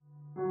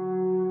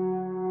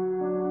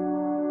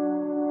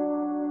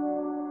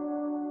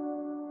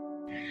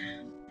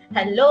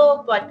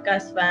Hello,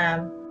 podcast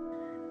fam.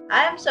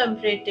 I am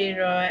Sampriti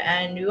Roy,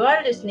 and you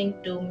are listening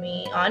to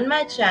me on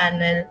my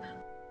channel,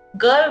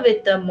 Girl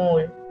with a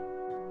Mole.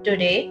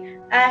 Today,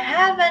 I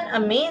have an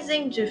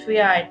amazing Giphy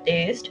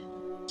artist,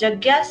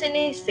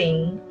 Jagyasini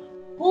Singh,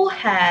 who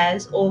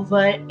has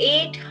over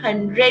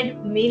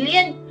 800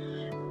 million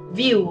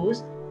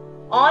views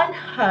on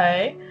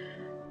her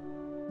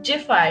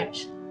GIF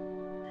arts.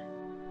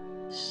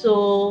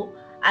 So,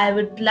 I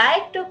would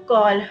like to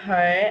call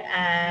her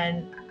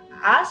and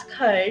ask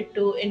her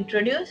to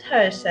introduce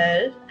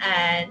herself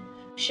and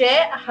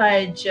share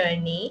her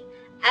journey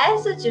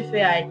as a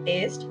Jiffy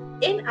artist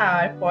in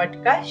our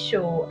podcast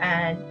show.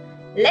 And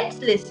let's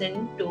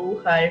listen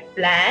to her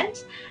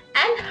plans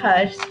and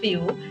her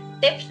few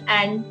tips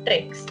and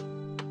tricks.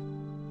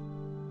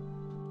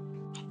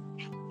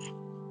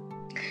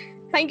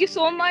 Thank you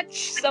so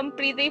much,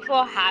 Sampriti,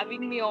 for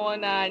having me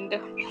on. And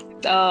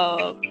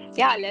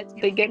let's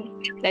begin.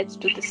 Let's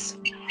do this.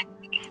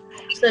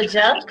 So,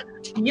 Jack,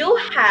 you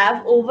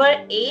have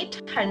over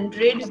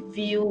 800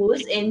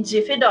 views in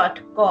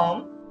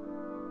Jiffy.com.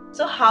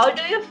 So how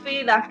do you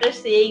feel after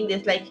saying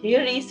this? Like you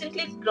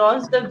recently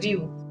crossed the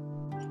view.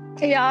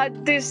 Yeah,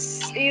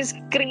 this is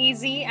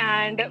crazy,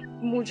 and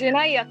मुझे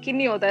ना यकीन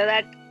नहीं होता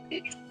that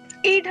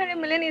 800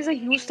 million is a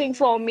huge thing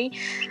for me.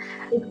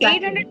 Exactly.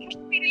 800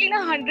 मेरे लिए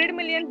ना 100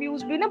 million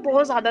views भी ना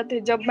बहुत ज्यादा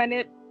थे जब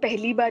मैंने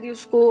पहली बार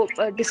उसको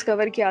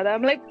डिस्कवर किया था.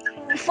 I'm like,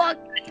 fuck,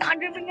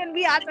 100 million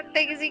भी आ सकते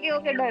हैं किसी के.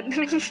 Okay, done.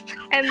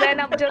 And then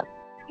अब जब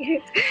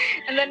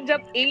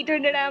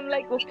 800 I'm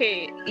like,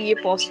 okay, ये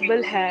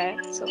possible है.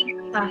 So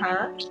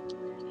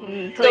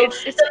So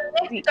it's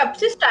कब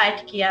से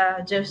start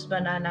किया GIFs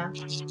banana?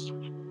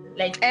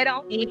 Like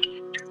around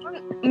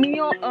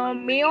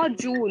May or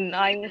June.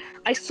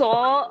 I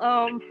saw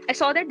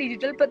that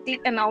Digital Pratik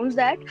announced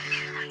that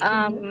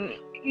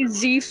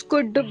GIFs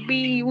could be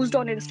used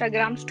on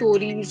Instagram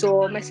stories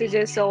or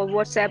messages or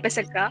WhatsApp,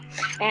 etc.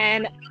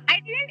 And I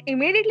didn't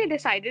immediately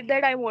decided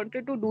that I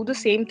wanted to do the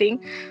same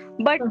thing.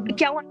 But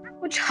क्या हुआ ना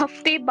कुछ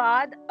हफ्ते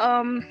बाद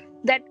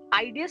that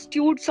idea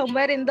stewed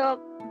somewhere in the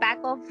back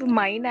of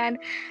mind and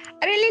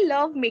I really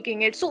love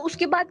making it. So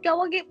उसके बाद क्या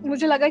हुआ कि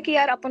मुझे लगा कि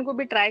यार अपन को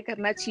भी try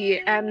करना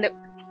चाहिए. And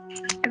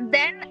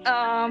then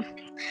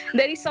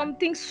there is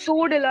something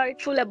so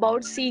delightful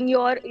about seeing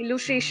your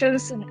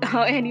illustrations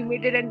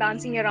animated and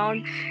dancing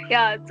around.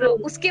 Yeah, तो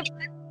उसके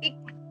बाद एक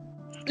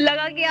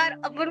लगा कि यार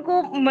अपन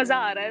को मजा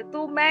आ रहा है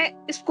तो मैं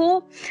इसको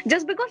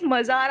just because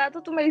मजा आ रहा था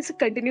तो मैं इसे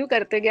continue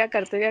करते गया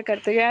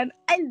and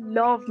I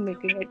love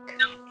making it.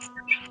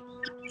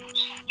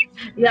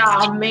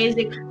 Yeah,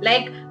 amazing.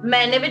 Like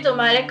मैंने भी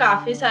तुम्हारे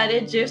काफी सारे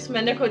GIFs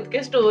मैंने खुद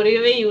के स्टोरी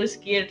में यूज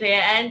किए थे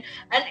and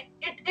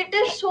it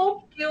is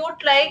so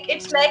cute. Like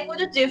it's like वो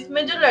जो GIF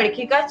में जो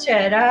लड़की का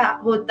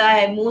चेहरा होता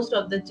है most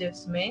of the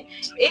GIFs में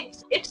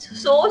it's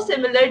so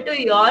similar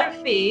to your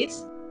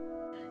face.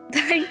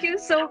 Thank you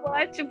so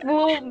much. वो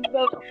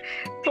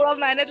थोड़ा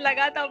मेहनत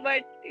लगा था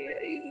बट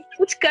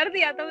कुछ कर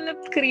दिया था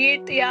मतलब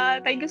क्रिएट. या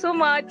थैंक यू सो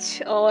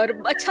मच. और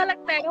अच्छा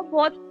लगता है ना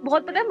बहुत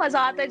बहुत पता है मजा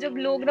आता है जब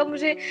लोग ना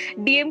मुझे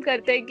डीएम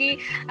करते हैं कि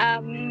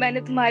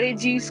मैंने तुम्हारे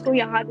जीस को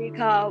यहाँ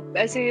देखा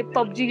ऐसे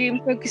पबजी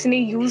गेम्स में किसी ने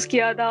यूज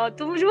किया था.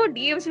 तो मुझे वो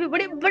डीएम्स भी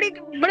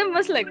बड़े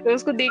मस्त लगते हैं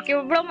उसको देख के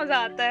बड़ा मजा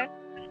आता है.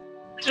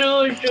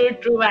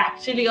 True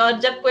actually. और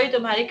जब कोई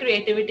तुम्हारी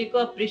क्रिएटिविटी को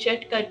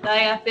अप्रिशिएट करता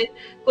है या फिर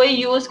कोई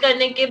यूज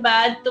करने के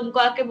बाद तुमको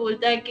आके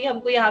बोलता है कि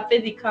हमको यहाँ पे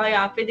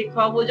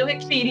दिखाओ वो जो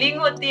एक फीलिंग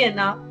होती है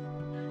ना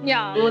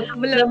वो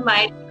मतलब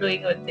माइंड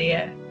ब्लोइंग होती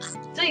है.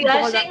 सो यू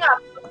आर सेइंग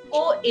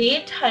आपको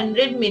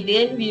 800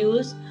 million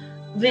views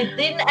with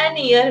in an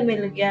year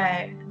मिल गया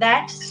है.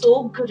 That's so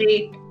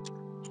great.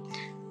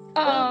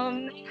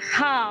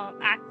 हाँ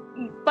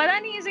पता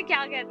नहीं इसे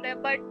क्या कहते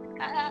हैं बट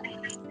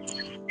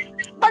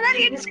पता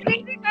नहीं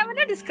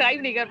मैं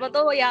डिस्क्राइब नहीं कर पाता.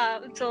 तो या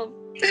so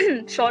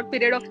short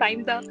period of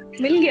time था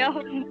मिल गया.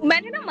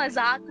 मैंने ना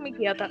मजाक में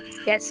किया था.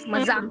 यस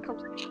मजाक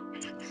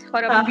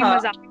और अब भी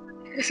मजाक.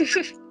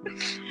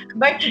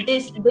 But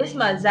this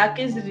mazak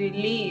is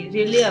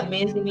really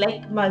amazing.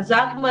 Like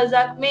मजाक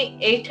में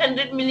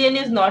 800 million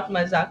is not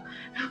मजाक.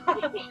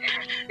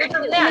 तो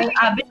तुमने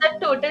अभी तक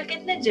टोटल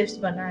कितने GIFs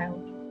बनाए हो?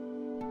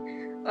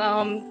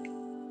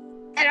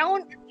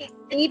 Around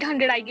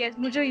 800 I guess.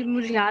 मुझे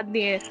याद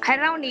नहीं है.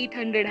 Around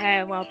 800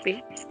 है वहाँ पे.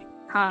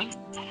 हाँ.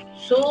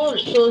 So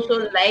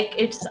like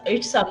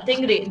it's something.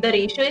 The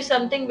ratio is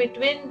something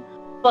between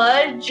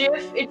per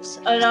GIF. It's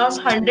around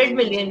 100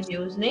 million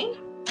views, नहीं?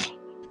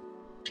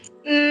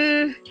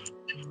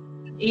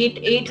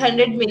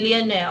 800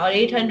 million है और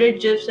 800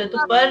 GIFs है तो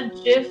per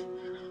GIF.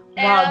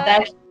 Wow,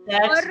 that's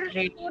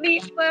great.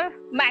 पर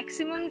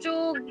मैक्सिमम जो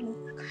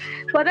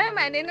पता है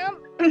मैंने ना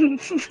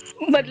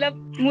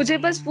मतलब मुझे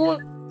बस वो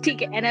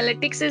ठीक है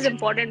एनालिटिक्स इज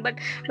इम्पोर्टेंट बट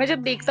मैं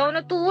जब देखता हूँ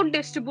ना तो वो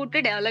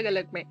डिस्ट्रीब्यूटेड है अलग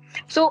अलग में.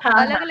 सो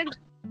अलग अलग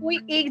कोई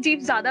एक जीप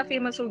ज्यादा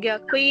फेमस हो गया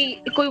कोई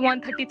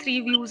 133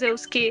 व्यूज है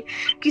उसके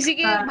किसी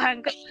के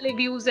भयंकर वाले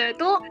व्यूज है.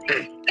 तो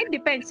इट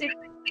डिपेंड्स.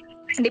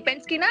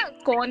 डिपेंड्स कि ना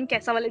कौन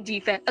कैसा वाला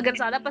जीफ है, अगर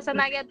ज्यादा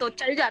पसंद आ गया तो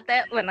चल जाता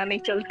है, वरना नहीं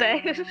चलता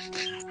है।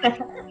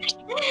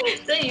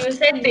 तो यू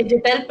सेड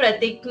डिजिटल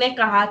प्रतीक ने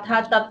कहा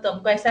था तब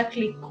तुमको ऐसा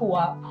क्लिक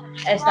हुआ,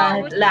 ऐसा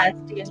हाँ,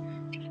 लास्ट ईयर।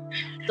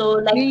 तो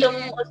लाइक तुम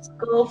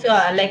उसको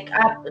लाइक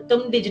आप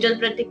तुम डिजिटल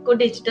प्रतीक को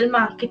डिजिटल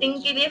मार्केटिंग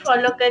के लिए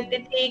फॉलो करते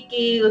थे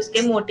कि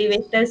उसके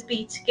मोटिवेशनल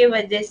स्पीच के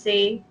वजह से?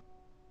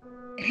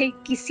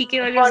 किसी की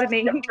वजह कौन से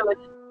सी नहीं।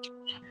 वजह?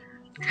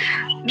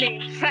 नहीं,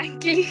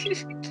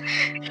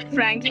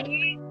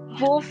 फ्रैंकली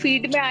वो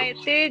फीड में आए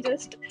थे।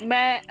 जस्ट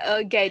मैं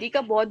गैरी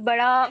का बहुत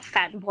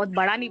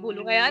बड़ा नहीं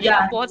बोलूंगा यार, या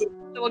बहुत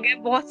लोग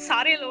हैं, बहुत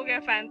सारे लोग हैं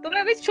फैन, तो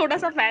मैं भी छोटा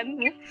सा फैन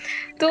हूँ।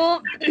 तो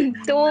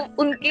तो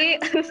उनके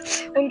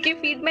उनके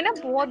फीड में ना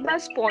बहुत बार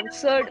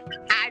स्पॉन्सर्ड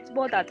एड्स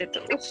बहुत आते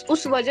थे,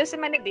 उस वजह से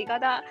मैंने देखा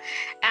था।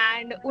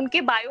 एंड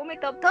उनके बायो में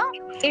तब था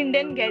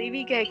इंडियन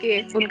गैरीवी कह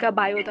के उनका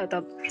बायो था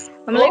तब।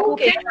 लाइक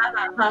ओके, ओके,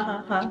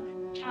 हाँ।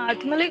 हाँ,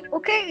 तो मैं like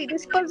okay,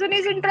 this person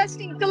is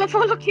interesting, चलो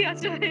फॉलो किया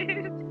जाए।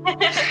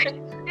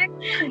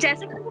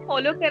 जैसे मैंने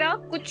फॉलो करा,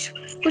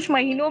 कुछ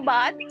महीनों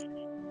बाद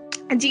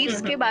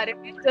जीफ्स के बारे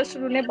में जस्ट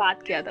उन्होंने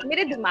बात किया था,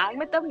 मेरे दिमाग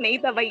में तब नहीं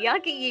था भैया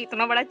कि ये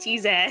इतना बड़ा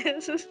चीज है।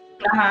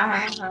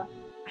 हाँ।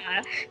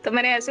 हाँ, तो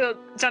मैंने ऐसे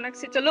अचानक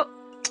से चलो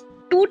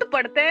टूट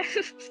पड़ते हैं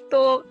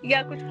तो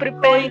या कुछ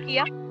प्रिपेयर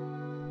किया।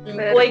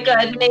 कोई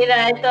कर नहीं रहा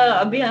है तो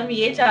अभी हम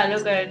ये चालू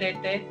कर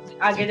देते,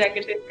 आगे जाके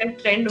तो इसका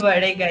ट्रेंड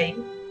बढ़ेगा ही।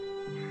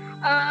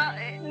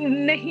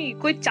 नहीं,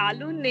 कोई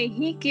चालू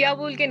नहीं किया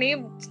बोल के नहीं,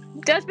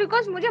 जस्ट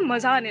बिकॉज मुझे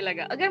मजा आने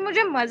लगा। अगर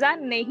मुझे मजा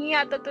नहीं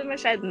आता तो मैं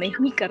शायद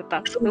नहीं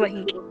करता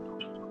वही।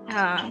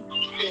 हाँ,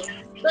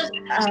 तो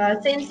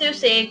सिंस यू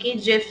से कि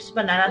जिफ्स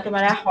बनाना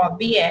तुम्हारा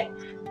हॉबी है,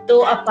 तो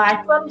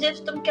अपार्ट फ्रॉम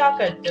जिफ्स तुम क्या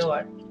करते हो?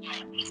 और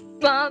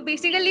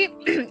बेसिकली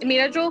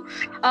मेरा जो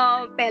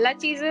पहला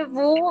चीज है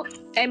वो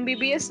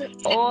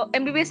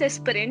एमबीबीएस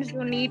एस्पिरेंट्स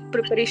जो नीट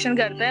प्रिपरेशन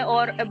करता है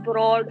और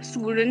अब्रॉड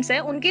स्टूडेंट्स हैं,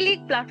 उनके लिए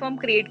एक प्लेटफॉर्म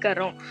क्रिएट कर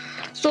रहा हूँ।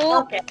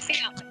 सो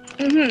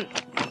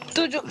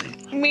तो जो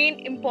मेन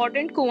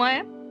इम्पोर्टेंट कुआं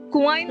है,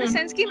 कुआं इन द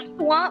सेंस कि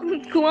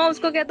कुआं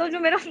उसको कहता हूँ जो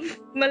मेरा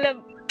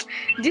मतलब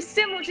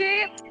जिससे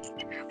मुझे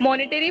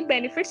मॉनेटरी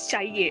बेनिफिट्स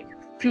चाहिए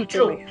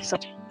फ्यूचर में सब।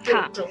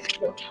 हाँ,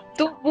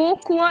 तो वो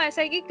कुआं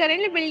ऐसा है कि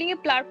currently building a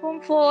platform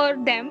for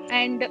them,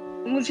 and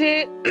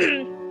मुझे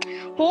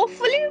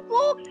होपफुली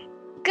वो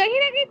कहीं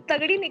ना कहीं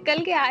तगड़ी निकल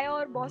के आए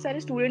और बहुत सारे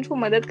स्टूडेंट्स को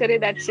मदद करे।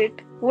 That's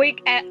it. वो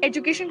एक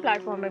एजुकेशन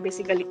प्लेटफॉर्म है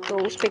बेसिकली, तो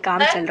उस पे काम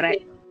चल रहा है।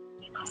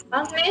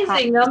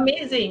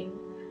 Amazing.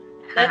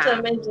 That's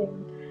amazing.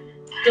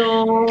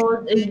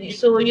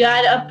 So you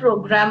are a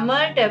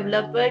programmer,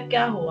 developer,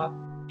 क्या हो आप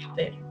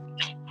फिर?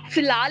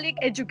 फिलहाल एक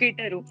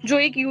एजुकेटर हूँ जो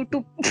एक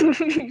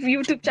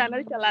यूट्यूब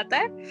चैनल चलाता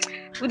है,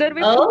 उधर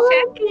भी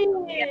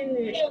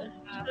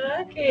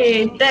Okay.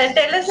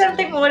 Tell us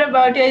something more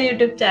about your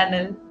YouTube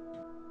channel.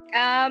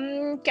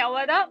 क्या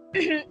हुआ था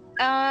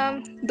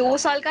 2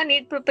 साल का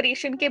नीट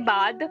प्रिपरेशन के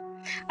बाद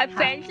आई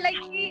फेल्ट लाइक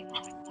कि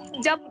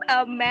जब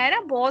मैं ना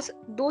बहुत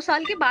 2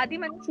 साल के बाद ही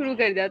मैंने शुरू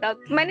कर दिया था,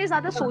 मैंने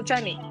ज्यादा सोचा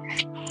नहीं।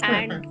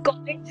 एंड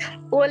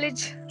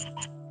कॉलेज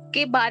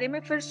के बारे में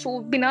फिर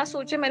बिना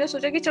सोचे मैंने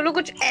सोचा कि चलो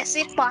कुछ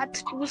ऐसे पाथ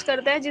चूज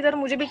करते हैं जिधर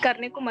मुझे भी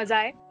करने को मजा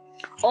आए।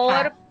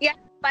 और यार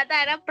पता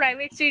है ना,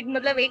 प्राइवेट सीट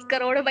मतलब 1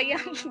 करोड़ भैया,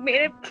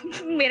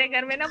 मेरे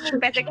घर में ना वो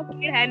पैसे का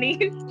पेड़ है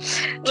नहीं।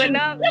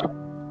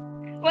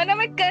 वरना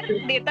मैं कर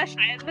देता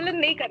शायद, मतलब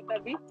नहीं करता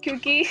भी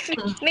क्योंकि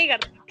नहीं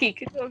करता,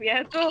 ठीक हो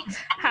गया। तो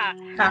हाँ,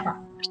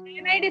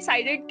 मैंने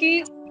डिसाइडेड कि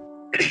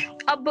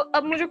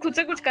अब मुझे खुद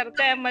से कुछ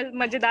करता है,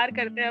 मजेदार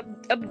करते हैं।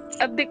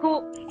 अब देखो,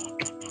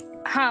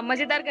 हाँ,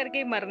 मजेदार करके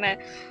ही मरना है।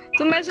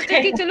 तो मैं सोचा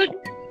कि चलो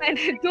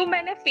जो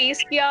मैंने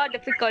फेस किया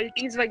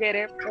डिफिकल्टीज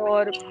वगैरह,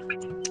 और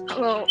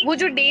वो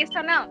जो डेज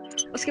था ना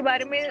उसके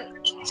बारे में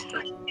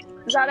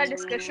ज्यादा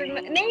डिस्कशन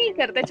नहीं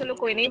करते। चलो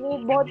कोई नहीं, वो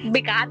बहुत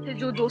बेकार थे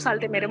जो 2 साल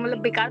थे मेरे, मतलब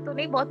बेकार तो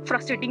नहीं, बहुत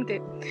फ्रस्ट्रेटिंग थे।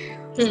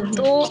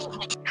 तो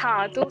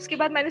हाँ, तो उसके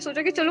बाद मैंने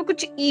सोचा कि चलो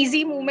कुछ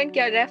इजी मूवमेंट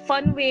किया जाए,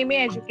 फन वे में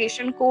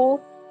एजुकेशन को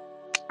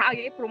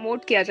आगे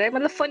प्रमोट किया जाए,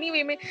 मतलब फनी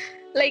वे में,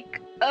 लाइक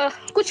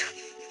कुछ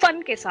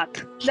फन के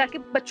साथ जाके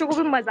बच्चों को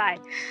भी मजा आए।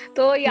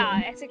 तो या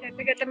ऐसे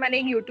करते करते मैंने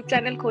एक यूट्यूब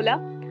चैनल खोला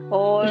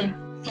और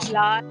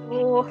फिलहाल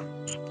वो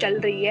चल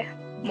रही है,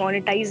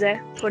 मोनेटाइज है,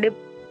 थोड़े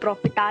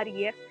प्रॉफिट आ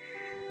रही है।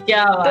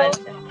 क्या बात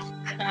तो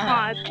है।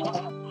 हाँ,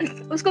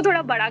 तो उसको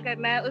थोड़ा बड़ा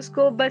करना है,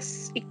 उसको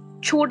बस एक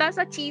छोटा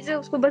सा चीज है,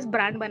 उसको बस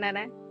ब्रांड बनाना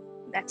है।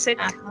 That's it.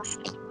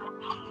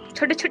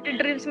 छोटे छोटे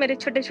ड्रीम्स, मेरे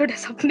छोटे छोटे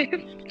सपने।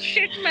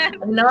 Shit man.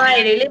 No,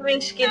 I really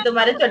wish कि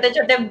तुम्हारे छोटे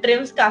छोटे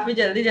ड्रीम्स काफी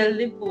जल्दी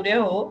जल्दी पूरे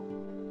हो,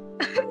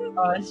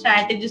 और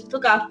स्ट्रैटेजीज तो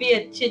काफी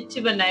अच्छी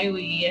अच्छी बनाई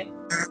हुई है।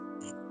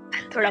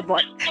 थोड़ा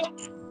बहुत।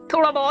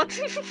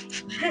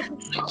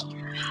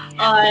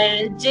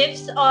 और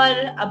जिप्स और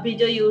अभी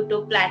जो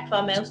यूट्यूब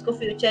प्लेटफॉर्म है उसको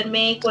फ्यूचर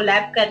में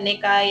कोलैब करने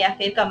का या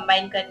फिर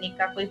कंबाइन करने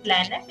का कोई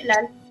प्लान है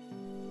फिलहाल?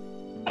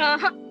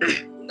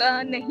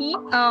 नहीं,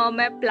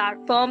 मैं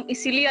प्लेटफॉर्म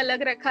इसीलिए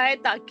अलग रखा है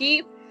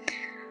ताकि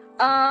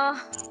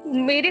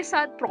मेरे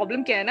साथ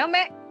प्रॉब्लम क्या है ना,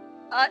 मैं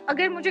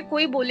अगर मुझे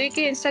कोई बोले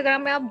कि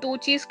इंस्टाग्राम में आप 2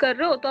 चीज कर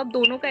रहे हो तो आप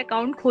दोनों का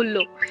अकाउंट खोल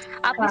लो,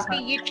 आप इस पे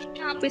ये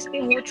छोड़ना, आप इस पे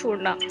वो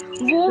छोड़ना,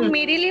 वो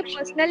मेरे लिए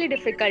पर्सनली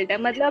डिफिकल्ट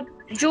है। मतलब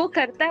जो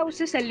करता है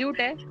उसे सैल्यूट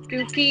है,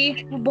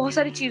 क्योंकि वो बहुत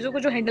सारी चीजों को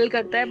जो हैंडल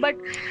करता है। बट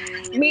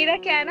मेरा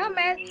क्या है ना,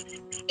 मैं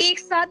एक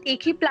साथ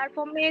एक ही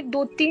प्लेटफॉर्म में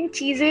 2-3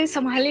 चीजें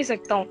संभाल नहीं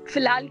सकता हूँ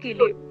फिलहाल के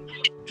लिए।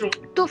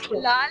 तो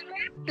फिलहाल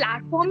मैं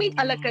प्लेटफॉर्म ही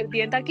अलग कर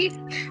दिया ताकि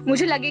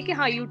मुझे लगे कि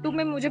हाँ, यूट्यूब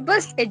में मुझे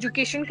बस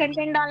एजुकेशन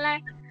कंटेंट डालना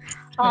है,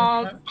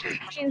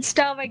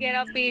 इंस्टा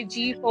वगैरह पे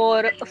जी,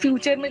 और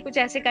फ्यूचर में कुछ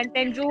ऐसे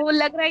कंटेंट जो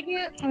लग रहा है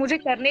कि मुझे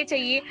करने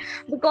चाहिए।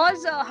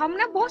 बिकॉज हम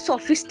ना बहुत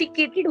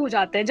सोफिस्टिकेटेड हो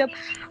जाते हैं जब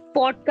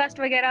पॉडकास्ट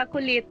वगैरह को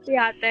लेते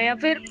आते हैं, या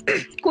फिर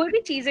कोई भी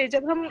चीजें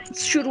जब हम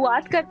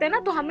शुरुआत करते हैं ना,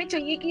 तो हमें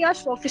चाहिए कि यार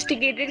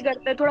सोफिस्टिकेटेड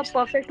करते हैं, थोड़ा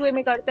परफेक्ट वे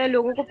में करते हैं,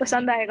 लोगों को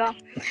पसंद आएगा।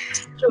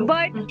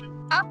 बट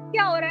अब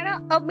क्या हो रहा है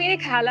ना, अब मेरे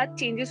ख्यालात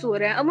चेंजेस हो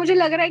रहे हैं। अब मुझे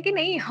लग रहा है कि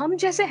नहीं, हम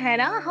जैसे है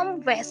ना, हम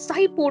वैसा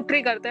ही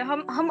पोर्ट्रे करते हैं।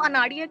 हम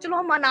अनाड़ी है, चलो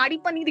हम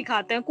अनाड़ीपन ही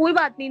दिखाते हैं, कोई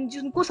बात नहीं,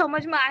 जिनको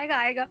समझ में आएगा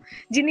आएगा,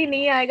 जिन्हें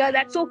नहीं आएगा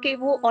दैट्स ओके,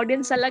 वो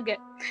ऑडियंस अलग है।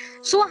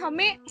 सो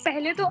हमें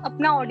पहले तो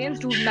अपना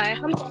ऑडियंस ढूंढना है,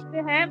 हम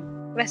कैसे हैं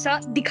वैसा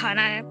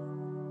दिखाना है।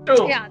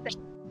 याद है,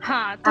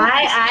 हाँ। तो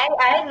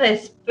I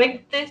respect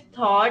this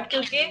thought,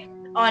 क्योंकि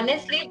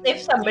honestly if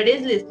somebody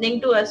is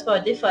listening to us for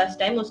the first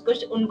time, उसको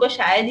उनको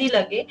शायद ही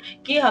लगे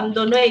कि हम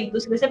दोनों एक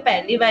दूसरे से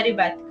पहली बार ही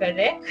बात कर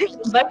रहे हैं।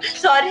 But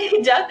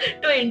sorry jug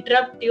to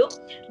interrupt you,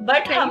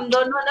 but हम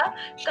दोनों ना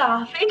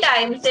काफी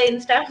टाइम से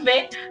इंस्टा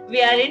में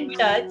वी आर इन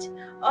टच,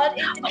 और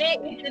इतने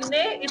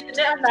इतने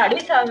इतने अनाड़ी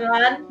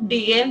सामान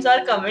डीएम्स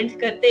और कमेंट्स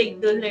करते एक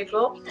दूसरे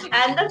को।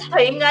 And the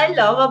thing I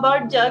love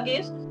about jug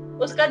is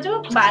उसका जो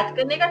बात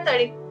करने का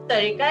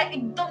तरीका है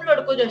एकदम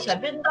लड़कों जैसा,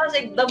 बिंदास,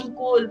 एकदम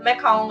कूल, मैं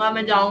खाऊंगा,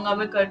 मैं जाऊंगा,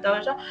 मैं करता हूँ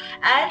ऐसा।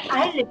 And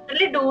I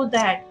literally do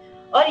that.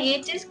 और ये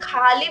चीज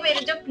खाली मेरे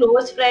जो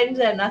क्लोज फ्रेंड्स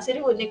है ना,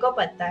 सिर्फ उन्हीं को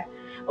पता है।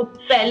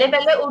 पहले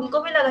पहले उनको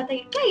भी लगा था कि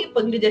क्या ये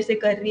पंगड़ी जैसे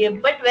कर रही है,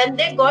 but when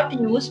they got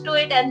used to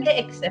it and they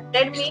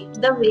accepted me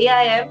the way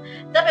I am,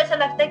 तब ऐसा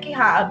लगता है कि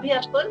हाँ, अभी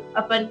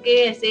अपन के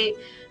ऐसे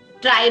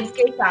ट्राइब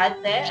के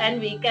साथ है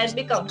and we can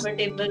be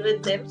comfortable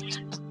with them.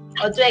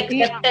 और जो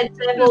एक्सेप्टेंस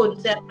है वो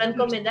उनसे अपन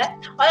को मिला है।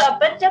 और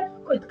अपन जब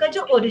खुद का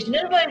जो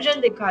ओरिजिनल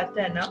वर्जन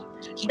दिखाते हैं ना,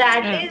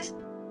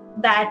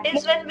 that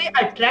is when we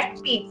attract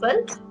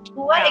people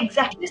who are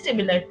exactly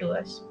similar to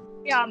us.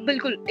 या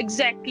बिल्कुल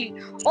एग्जैक्टली।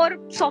 और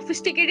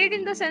सोफिस्टिकेटेड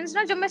इन द सेंस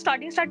ना, जब मैं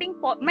स्टार्टिंग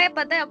मैं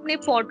पता है अपने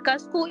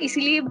पॉडकास्ट को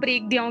इसीलिए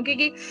ब्रेक दिया हूँ,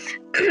 क्योंकि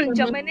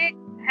जब मैंने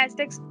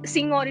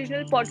 #सिंग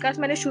ओरिजिनल पॉडकास्ट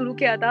मैंने शुरू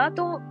किया था,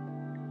 तो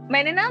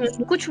मैंने ना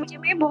कुछ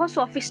में बहुत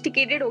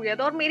सोफिस्टिकेटेड हो गया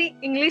था, और मेरी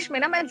इंग्लिश में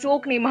ना मैं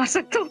जोक नहीं मार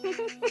सकता हूँ।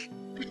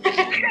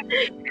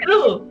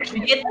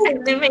 ये तो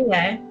हिंदी में ही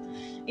है,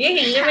 ये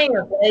हिंदी में ही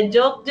होता है,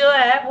 जोक जो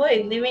है वो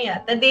हिंदी में ही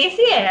आता है,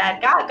 देसी है यार,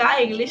 कहाँ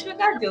इंग्लिश में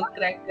कहाँ जोक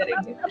क्रैक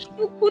करेंगे। अब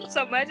तू खुद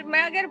समझ,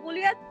 मैं अगर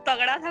बोलूँ यार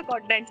तगड़ा था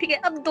कंटेंट, ठीक है,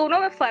 अब दोनों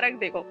में फर्क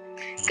देखो,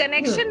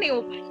 कनेक्शन नहीं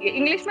हो पाती है।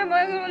 इंग्लिश में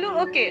मैं बोलूँ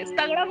ओके,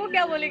 तगड़ा को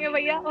क्या बोलेंगे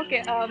भैया,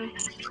 ओके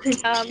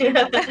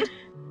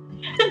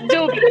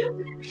जो भी।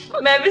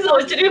 मैं भी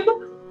सोच रही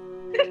हूँ।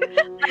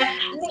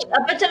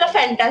 अब चलो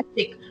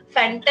फैंटास्टिक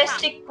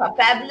था,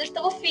 फैबुलस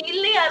था, वो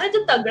फील नहीं आ रहा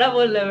जो तगड़ा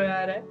बोलने में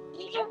आ रहा है।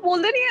 तो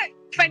बोल दे नहीं है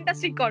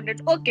fantastic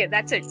content, okay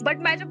that's it. But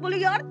मैं जब बोलूँ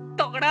यार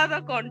तगड़ा था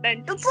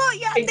कंटेंट, तो वो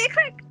यार देख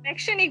रहा है,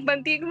 कनेक्शन एक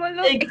बनती है कि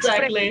मतलब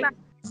एग्जैक्टली,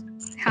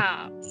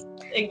 हाँ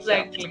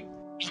एग्जैक्टली।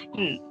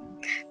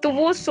 तो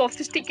वो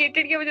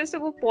सोफिस्टिकेटेड की वजह से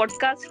वो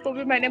पॉडकास्ट को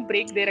भी मैंने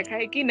ब्रेक दे रखा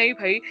है कि नहीं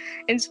भाई,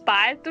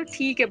 इंस्पायर तो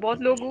ठीक है,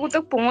 बहुत लोगों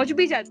तक पहुंच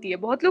भी जाती है,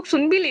 बहुत लोग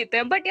सुन भी लेते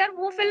हैं, बट यार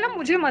वो फिर ना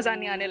मुझे मजा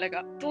नहीं आने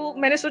लगा। तो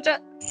मैंने सोचा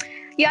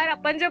यार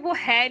अपन जब वो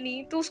है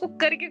नहीं तो उसको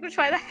करके कुछ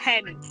फायदा है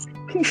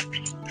नहीं।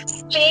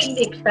 फेक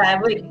दिखता है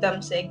वो एकदम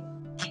से।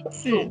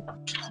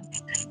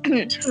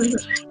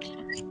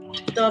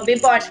 तो अभी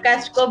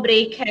पॉडकास्ट को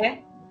ब्रेक है,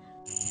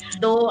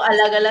 दो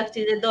अलग अलग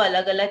चीजें, दो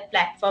अलग अलग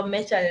प्लेटफॉर्म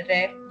में चल रहे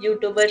हैं।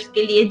 यूट्यूबर्स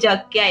के लिए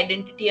जग की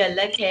आइडेंटिटी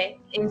अलग है,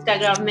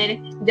 इंस्टाग्राम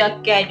में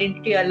जग की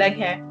आइडेंटिटी अलग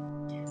है,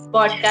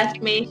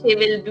 पॉडकास्ट में she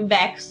will be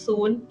back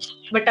soon,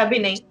 but अभी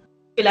नहीं,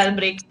 फिलहाल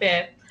ब्रेक पे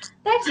है।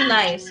 दैट्स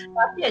नाइस,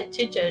 काफी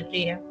अच्छी चल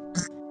रही है।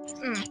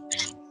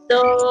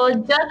 तो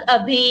जग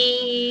अभी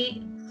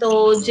तो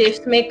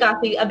जिफ्स में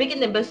काफी, अभी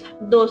कितने, बस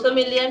 200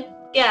 मिलियन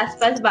के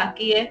आसपास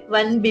बाकी है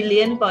 1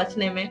 बिलियन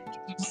पहुंचने में।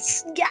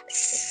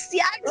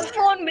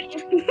 फोन में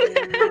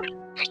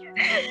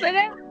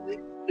मैंने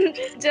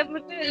जब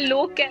मुझे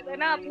लोग कहते हैं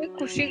ना अपनी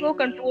खुशी को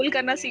कंट्रोल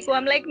करना सीखो,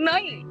 I'm like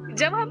नहीं,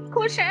 जब हम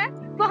खुश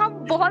हैं तो हम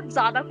बहुत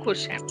ज्यादा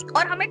खुश हैं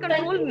और हमें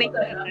कंट्रोल नहीं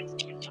करना है।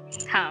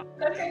 हाँ,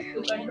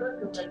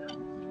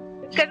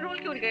 कंट्रोल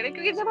क्यों नहीं कर रहे,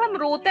 क्योंकि जब हम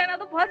रोते हैं ना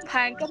तो बहुत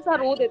भयंकर सा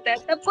रो देता है,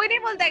 तब कोई नहीं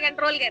बोलता है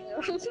कंट्रोल कर रहे हो।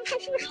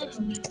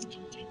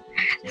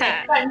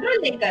 हाँ,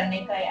 कंट्रोल नहीं करने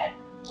का यार,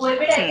 कोई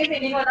भी टाइप की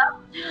फीलिंग हो ना,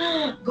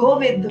 गो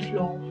विद द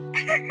फ्लो।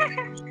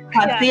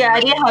 हंसी आ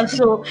रही है,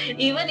 हंसो।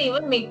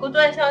 इवन मेरे को तो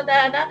ऐसा होता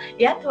है ना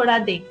यार, थोड़ा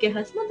देख के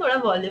हंसना, थोड़ा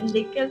वॉल्यूम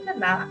देख के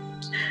हंसना,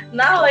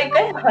 ना हो,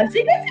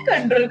 हंसी कैसे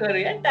कंट्रोल करो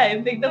यार,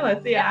 टाइम पे एकदम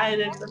हंसी आ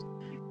रही है।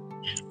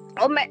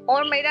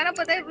 और मेरा ना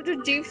पता है वो जो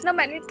जीफ्स ना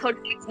मैंने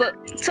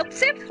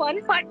सबसे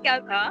फन पार्ट क्या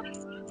था,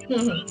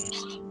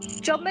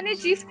 जब मैंने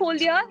जीफ खोल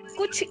दिया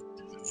कुछ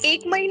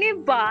 1 महीने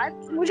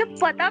बाद मुझे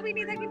पता भी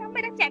नहीं था कि ना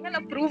मेरा चैनल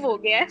अप्रूव हो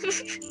गया है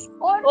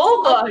और ओह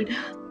गॉड।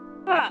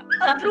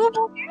 अप्रूव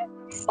हो गया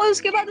और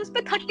उसके बाद उस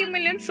पे 30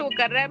 मिलियन शो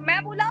कर रहा है।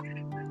 मैं बोला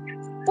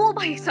ओ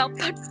भाई साहब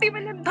 30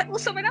 मिलियन, भाई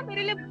उस समय ना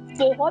मेरे लिए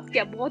बहुत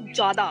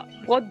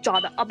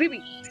ज्यादा अभी भी।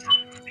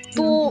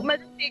 तो मैं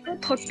जब देखा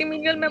 30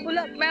 मिलियन, मैं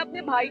बोला, मैं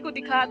अपने भाई को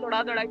दिखाया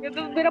दौड़ा के,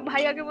 तो मेरा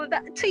भाई आगे बोलता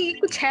अच्छा ये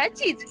कुछ है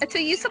चीज, अच्छा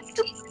ये सब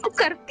तू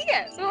करती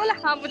है? तो बोला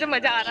हाँ मुझे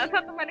मजा आ रहा था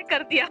तो मैंने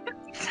कर दिया।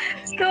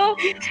 तो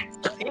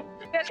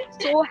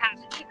सो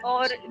हैप्पी।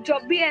 और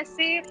जब भी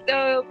ऐसे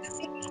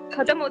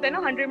खत्म होते हैं ना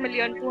 100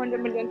 मिलियन 200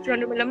 मिलियन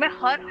 300 मिलियन, मैं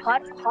हर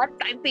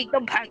टाइम पे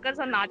एकदम भयंकर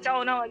सा नाचा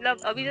होना, मतलब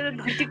अभी जैसे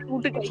धरती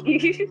टूट गई।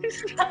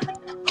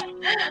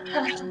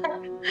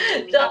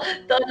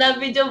 तो ना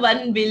अभी जो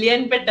 1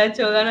 बिलियन पे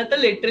टच होगा ना, तो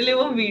लिटरली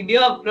वो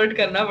वीडियो अपलोड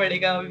करना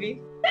पड़ेगा अभी,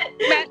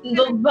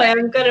 वो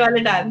भयंकर वाले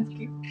डांस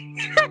की।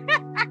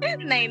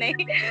 नहीं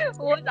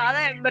वो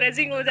ज्यादा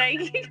एम्बरेसिंग हो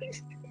जाएगी।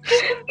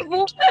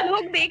 वो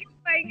लोग देख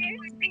पाएंगे।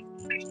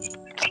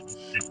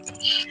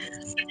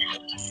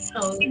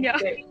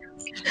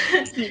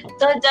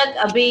 तो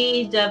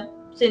जब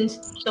सिंस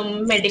तुम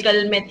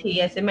मेडिकल में थी,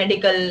 ऐसे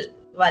मेडिकल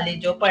वाली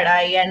जो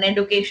पढ़ाई एंड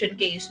एडुकेशन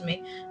के इसमें,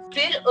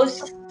 फिर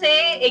उससे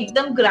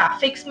एकदम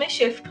ग्राफिक्स में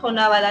शिफ्ट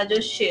होने वाला जो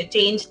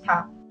चेंज था,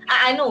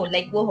 आई नो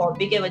लाइक वो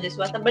हॉबी के वजह से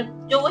हुआ था, बट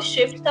जो वो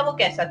शिफ्ट था वो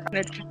कैसा था?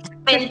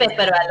 पेन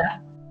पेपर वाला।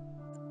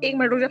 1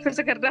 मिनट रुक जा, फिर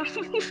से कर रहा।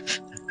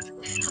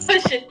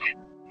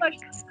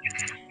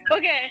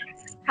 ओके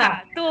हाँ।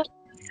 तो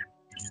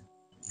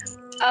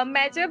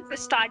मैं जब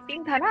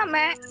स्टार्टिंग था ना,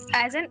 मैं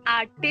एज एन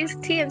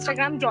आर्टिस्ट ही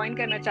इंस्टाग्राम ज्वाइन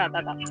करना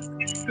चाहता था।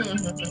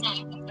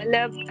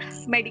 मतलब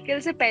मेडिकल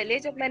से पहले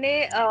जब मैंने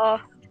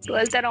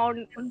 12th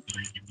अराउंड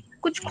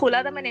कुछ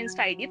खोला था मैंने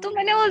इंस्टा आईडी, तो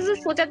मैंने वो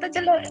सोचा था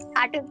चलो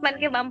आर्टिस्ट बन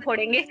के बम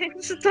फोड़ेंगे।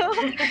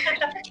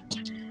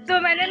 तो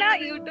मैंने ना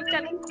यूट्यूब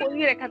चैनल खोल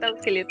ही रखा था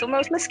उसके लिए, तो मैं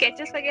उसमें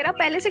स्केचेस वगैरह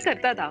पहले से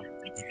करता था।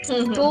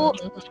 तो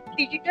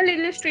डिजिटल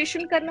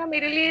इलस्ट्रेशन करना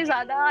मेरे लिए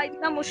ज्यादा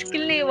इतना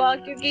मुश्किल नहीं हुआ,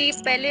 क्योंकि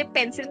पहले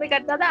पेंसिल में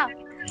करता था,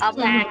 अब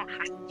मैं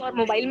और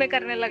मोबाइल में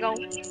करने लगा हूँ,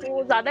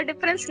 तो ज्यादा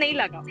डिफरेंस नहीं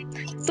लगा।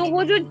 तो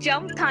वो जो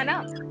जंप था ना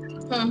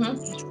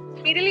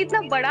मेरे लिए इतना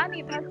बड़ा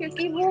नहीं था,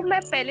 क्योंकि वो मैं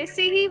पहले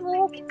से ही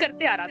वो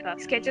करते आ रहा था,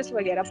 स्केचेस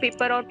वगैरह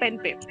पेपर और पेन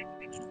पे।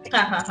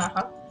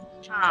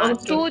 हाँ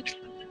तो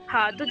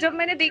हाँ, तो जब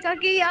मैंने देखा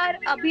कि यार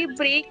अभी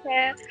ब्रेक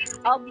है,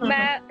 अब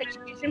मैं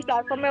एजुकेशन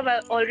प्लेटफॉर्म में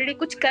ऑलरेडी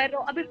कुछ कर रहा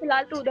हूँ, अभी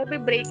फिलहाल तो उधर भी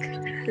ब्रेक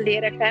ले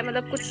रखा है,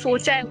 मतलब कुछ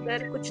सोचा है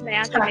उधर कुछ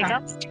नया करने का।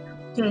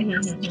 तो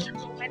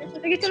मैंने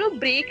सोचा कि चलो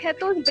ब्रेक है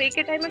तो ब्रेक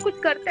के टाइम में कुछ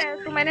करते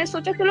हैं, तो मैंने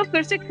सोचा चलो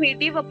फिर से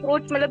क्रिएटिव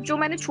अप्रोच, मतलब जो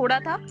मैंने छोड़ा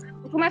था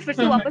उसको मैं फिर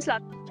से वापस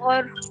लाता हूँ।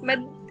 और मैं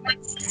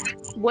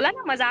बोला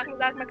ना मजाक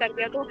में कर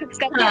दिया, तो फिर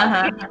कर दिया।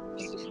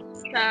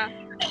 हाँ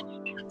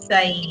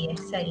सही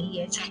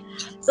है।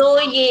 तो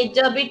ये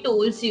जो अभी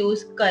टूल्स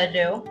यूज कर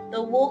रहे हो,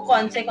 तो वो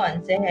कौन से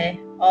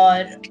हैं?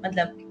 और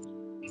मतलब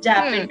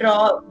जहाँ पे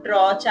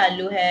ड्रॉ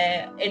चालू है,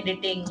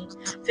 एडिटिंग,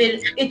 फिर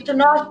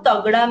इतना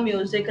तगड़ा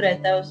म्यूजिक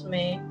रहता है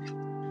उसमें।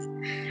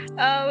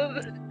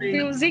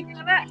 म्यूजिक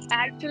ना,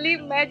 एक्चुअली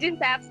मैं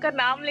जिस ऐप का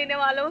नाम लेने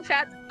वाला हूँ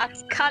शायद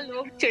अक्खा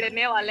लोग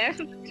चिढ़ने वाले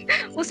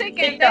हैं। उसे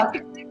कहते हैं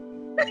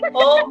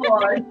ओह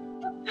गॉड।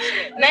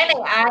 नहीं,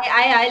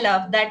 I love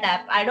that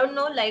app. I don't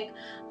know like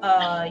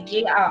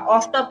ये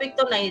ऑफ टॉपिक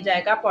तो नहीं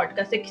जाएगा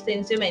podcast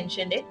since you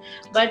mentioned it,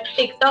 but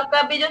TikTok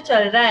का भी जो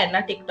चल रहा है ना,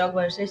 टिकटॉक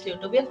वर्सेस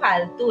यूट्यूब, ये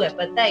फालतू है,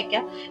 पता है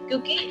क्या?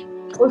 क्योंकि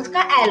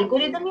उसका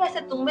एल्गोरिदम ही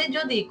ऐसे, तुम्हें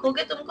जो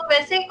देखोगे तुमको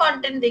वैसे ही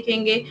कंटेंट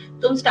दिखेंगे।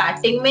 तुम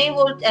स्टार्टिंग में ही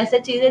वो ऐसे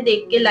चीजें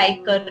देख के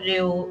लाइक कर रहे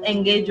हो,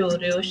 एंगेज हो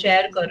रहे हो,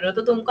 शेयर कर रहे हो,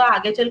 तो तुमको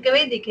आगे चल के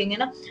वही दिखेंगे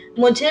ना।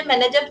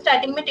 मैंने जब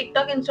स्टार्टिंग में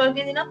टिकटॉक इंस्टॉल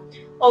की थी ना,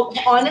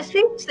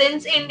 ऑनेस्टली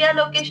सिंस इंडिया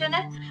लोकेशन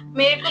है,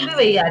 मेरे को भी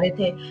वही आ रहे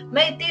थे।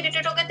 मैं इतनी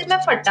इरिटेट हो गई थी, मैं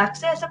फटाक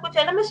से ऐसा कुछ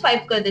है ना मैं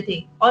स्वाइप कर देती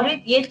थी, और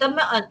ये तब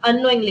मैं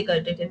अननोइंगली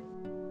करते थे,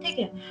 ठीक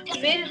है।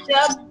 फिर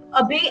जब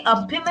अब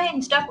भी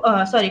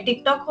मैं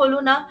टिकटॉक खोलू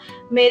ना,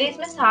 मेरे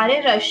इसमें सारे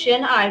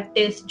रशियन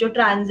आर्टिस्ट, जो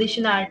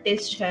ट्रांजिशन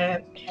आर्टिस्ट है,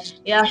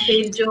 या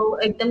फिर जो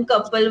एकदम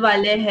कपल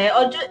वाले हैं,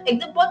 और जो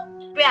एकदम बहुत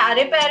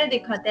प्यारे प्यारे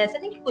दिखाते हैं, ऐसा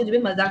नहीं कि कुछ भी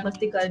मजाक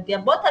मस्ती कर दिया,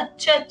 बहुत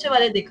अच्छे अच्छे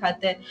वाले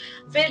दिखाते हैं।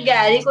 फिर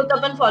गैरी को तो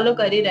अपन फॉलो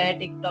कर ही रहे हैं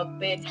टिकटॉक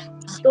पे,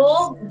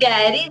 तो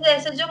गैरी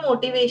जैसे जो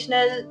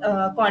मोटिवेशनल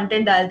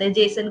कंटेंट डालते हैं,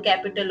 जेसन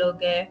कैपिटल हो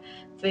गए,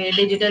 फिर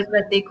डिजिटल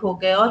प्रतीक हो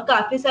गए, और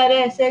काफी सारे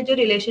ऐसे जो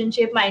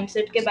रिलेशनशिप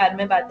माइंडसेट के बारे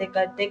में बातें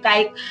करते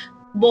हैं,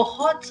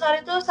 बहुत सारे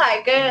तो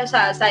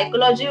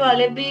साइकोलॉजी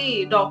वाले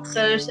भी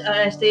डॉक्टर्स,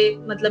 ऐसे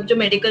मतलब जो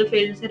मेडिकल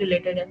फील्ड से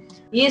रिलेटेड है,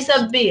 ये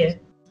सब भी है।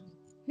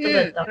 तो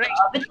बताओ,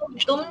 अभी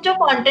तुम जो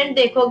कंटेंट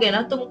देखोगे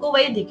ना, तुमको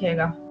वही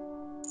दिखेगा।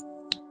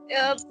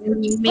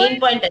 मेन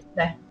पॉइंट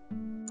ऐसा है।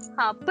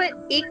 हाँ,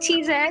 पर एक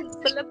चीज है,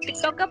 मतलब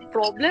टिकटॉक का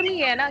प्रॉब्लम ही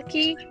है ना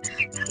कि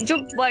जो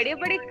बड़े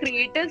बड़े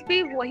क्रिएटर्स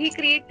भी वही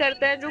क्रिएट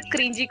करते हैं जो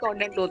क्रिंजी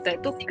कंटेंट होता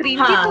है, तो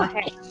क्रिंजी तो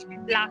है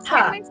लास्ट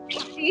टाइम में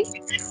थी,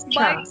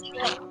 बट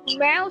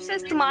मैं उसे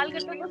इस्तेमाल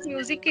करता हूँ बस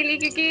म्यूजिक के लिए,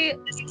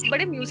 क्योंकि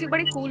बड़े म्यूजिक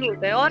बड़े कूल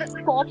होते हैं और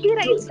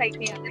कॉपीराइट स्ट्राइक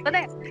नहीं आते, पता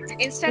है।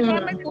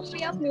 इंस्टाग्राम में कोई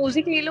भी आप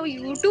म्यूजिक ले लो,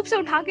 यूट्यूब से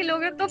उठा के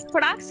लोगे तो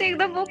फटाक से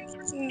एकदम वो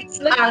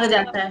आ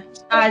जाता है,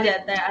 आ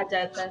जाता है, आ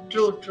जाता है।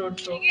 True true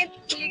true.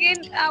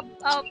 लेकिन आप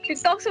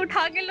टिकटॉक से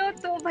उठा के लो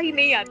तो भाई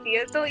नहीं आती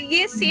है। तो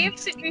ये सेफ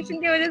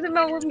सिचुएशन की वजह से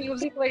मैं वो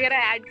म्यूजिक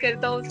वगैरह ऐड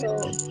करता हूँ,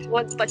 तो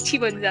बहुत अच्छी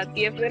बन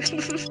जाती है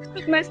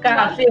फिर मैं इस्तेमाल।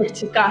 काफी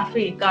अच्छी,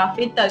 काफी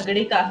काफी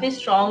तगड़ी, काफी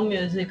स्ट्रॉन्ग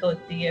म्यूजिक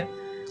होती है।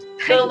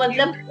 तो थैंक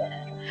यू।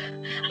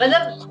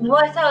 मतलब वो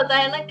ऐसा होता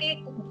है ना कि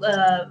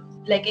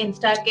लाइक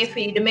इंस्टा के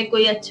फीड में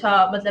कोई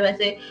अच्छा, मतलब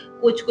ऐसे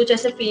कुछ कुछ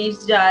ऐसे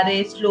फीड्स जा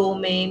रहे स्लो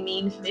में,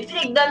 मीम्स में, फिर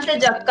एकदम से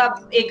जब का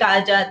एक आ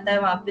जाता है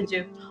वहां पे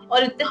जिप,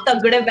 और इतने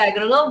तगड़े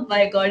बैकग्राउंड, ओ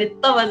माय गॉड,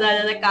 इतना मजा आ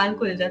जाता है, कान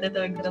खुल जाते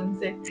तो एकदम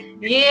से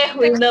ये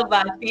हुई ना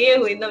बात, ये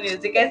हुई ना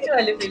म्यूजिक, ऐसी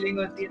वाली फीलिंग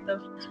होती है तब।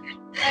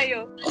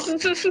 आयो।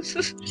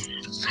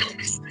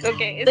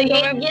 ओके, तो इसको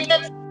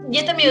मैं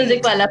ये तो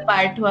म्यूजिक वाला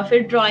पार्ट हुआ,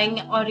 फिर ड्राइंग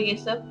और ये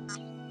सब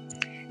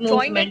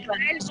ड्राइंग में मूवमेंट क्या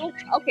है, वाला।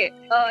 लोग ओके,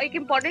 एक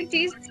इम्पॉर्टेंट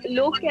चीज,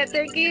 लोग कहते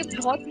हैं कि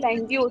बहुत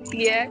महंगी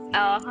होती है,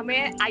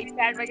 हमें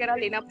आईपैड वगैरह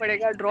लेना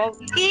पड़ेगा ड्रॉ।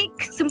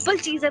 एक सिंपल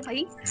चीज है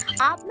भाई,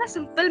 आप ना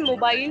सिंपल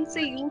मोबाइल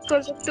से यूज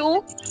कर सकते हो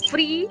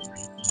फ्री,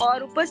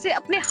 और ऊपर से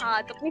अपने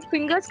हाथ अपने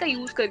फिंगर्स का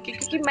यूज करके,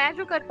 क्योंकि मैं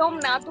जो करता हूँ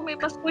ना, तो मेरे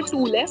पास कोई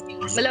टूल है,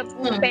 मतलब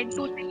वो पेन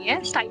टूल नहीं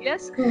है,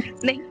 स्टाइलस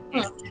नहीं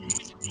है,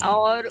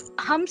 और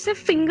हम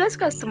सिर्फ फिंगर्स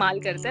का इस्तेमाल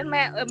करते हैं।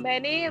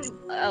 मैंने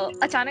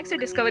अचानक से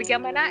डिस्कवर किया,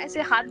 मैं ना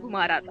ऐसे हाथ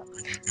घुमा रहा था,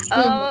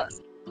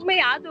 तुम्हें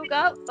याद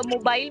होगा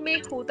मोबाइल में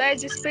एक होता है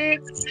जिसपे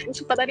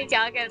उसको पता नहीं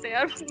क्या कहते हैं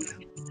यार,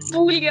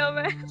 भूल गया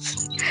मैं।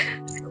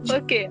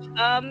 ओके,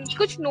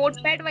 कुछ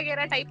नोटपैड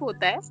वगैरह टाइप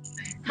होता है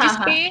हाँ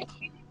हाँ,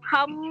 जिसपे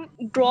हम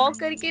ड्रॉ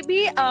करके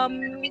भी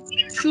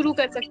शुरू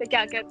कर सकते हैं,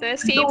 क्या कहते हैं,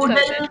 सेव करते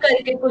डूडल हैं।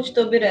 करके कुछ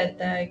तो भी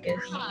रहता है आई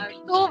गेस। हाँ,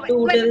 तो मैंने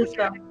डूडल कुछ,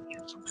 सा।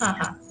 हाँ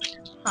हाँ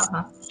हाँ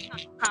हाँ।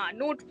 हाँ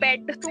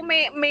नोटपैड, तो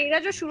मेरा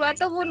जो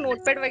शुरुआत था वो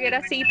नोटपैड वगैरह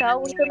से ही था,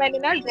 उस पे मैंने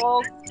ना ड्रॉ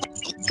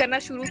करना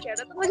शुरू किया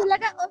था, तो मुझे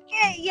लगा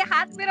ओके ये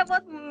हाथ मेरा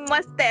बहुत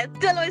मस्त है,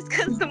 चलो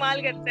इसका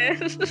इस्तेमाल करते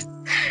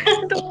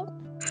हैं। तो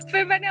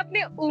फिर मैंने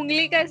अपने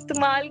उंगली का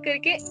इस्तेमाल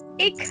करके,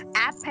 एक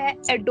ऐप है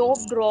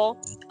एडोब ड्रॉ,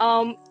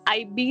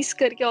 आई20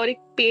 करके, और एक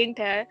पेंट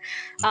है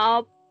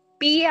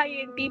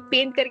PINT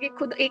पेंट करके,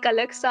 खुद एक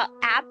अलग सा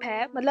ऐप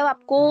है। मतलब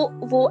आपको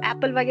वो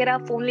एप्पल वगैरह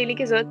फोन लेने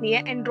की जरूरत नहीं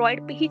है,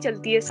 एंड्रॉइड पे ही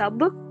चलती है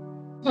सब।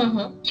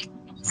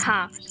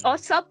 हाँ, और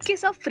सब के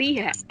सब फ्री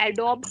है।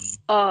 एडोब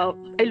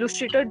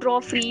इलस्ट्रेटर ड्रॉ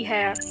फ्री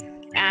है,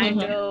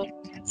 एंड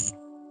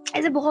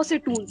ऐसे बहुत से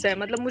टूल्स हैं,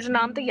 मतलब मुझे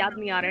नाम तो याद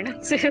नहीं आ रहे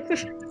ढंग से।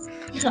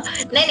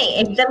 नहीं नहीं,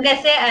 एकदम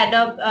कैसे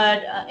एडोब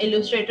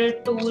इलस्ट्रेटर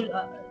टूल,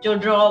 जो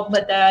ड्रॉ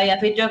बताया या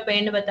फिर जो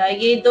पेंट बताया,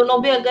 ये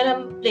दोनों भी अगर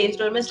हम प्ले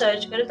स्टोर में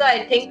सर्च करें तो आई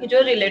थिंक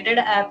जो रिलेटेड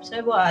एप्स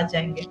है वो आ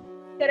जाएंगे।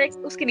 करेक्ट,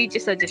 उसके नीचे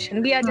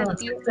सजेशन भी आ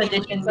जाती है।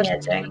 सजेशन भी आ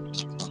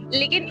जाएंगे।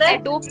 लेकिन तो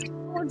एडोब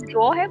जो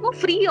ड्रॉ है वो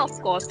फ्री ऑफ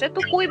कॉस्ट है,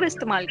 तो कोई भी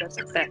इस्तेमाल कर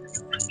सकता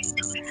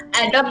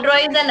है। Adobe draw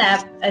is an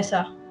app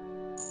ऐसा?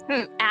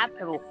 ऐप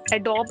है वो,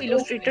 एडोब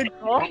इलस्ट्रेटर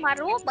ड्रॉ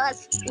मारो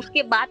बस,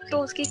 उसके बाद तो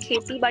उसकी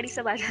खेती बाड़ी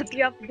सब आ जाती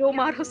है, आप जो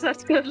मारो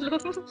सर्च कर लो।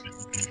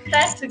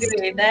 That's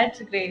great,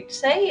 that's great.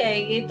 सही है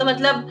ये तो।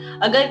 मतलब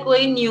अगर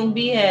कोई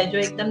न्यूबी है जो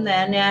एकदम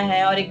नया नया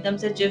है और एकदम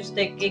से जिप्स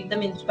देख के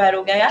एकदम इंस्पायर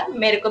हो गया, यार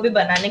मेरे को भी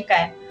बनाने का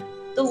है,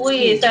 तो वो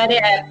ये सारे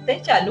ऐप से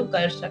चालू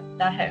कर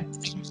सकता है।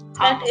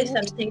 That is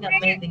something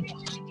amazing.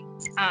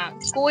 हाँ,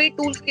 कोई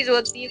टूल्स की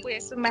जरूरत नहीं है, कोई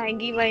ऐसे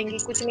महंगी वहंगी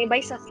कुछ नहीं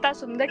भाई, सस्ता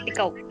सुंदर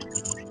टिकाऊ।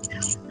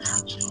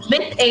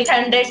 With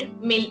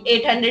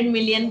 800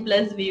 million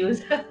plus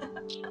views.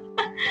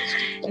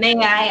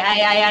 नहीं,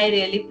 आई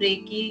रियली प्रे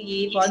कि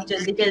ये बहुत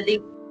जल्दी जल्दी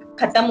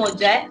खत्म हो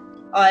जाए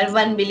और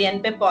 1 बिलियन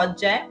पे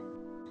पहुंच जाए।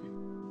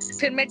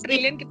 फिर मैं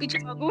ट्रिलियन के पीछे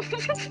भागू।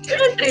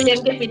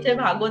 ट्रिलियन के पीछे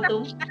भागो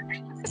तुम।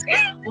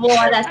 वो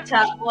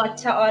अच्छा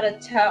और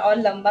अच्छा और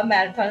लंबा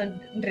मैराथन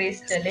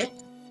रेस चले।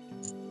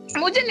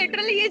 मुझे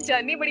लिटरली ये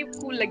जर्नी बड़ी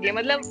कूल लगी है,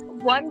 मतलब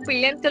 1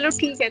 बिलियन चलो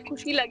ठीक है,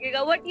 खुशी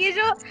लगेगा, बट ये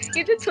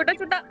जो छोटा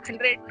छोटा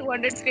 100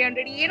 200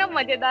 300 ये ना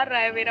मजेदार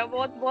रहा है मेरा,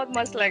 बहुत बहुत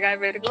मस्त लगा है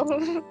मेरे को।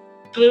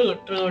 True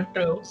true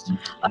true.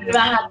 और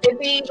वहां पे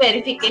भी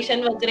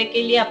वेरिफिकेशन वगैरह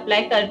के लिए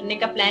अप्लाई करने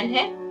का प्लान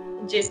है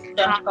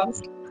gif.com?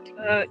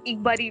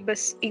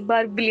 एक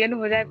बार बिलियन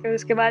हो जाए, फिर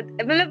उसके बाद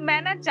मतलब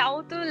मैं ना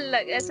चाहूँ तो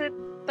ऐसे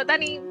पता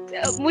नहीं,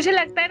 मुझे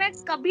लगता है ना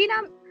कभी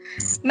ना,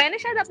 मैंने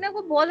शायद अपने आप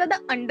को बहुत ज्यादा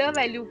अंडर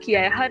वैल्यू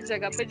किया है हर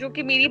जगह पे, जो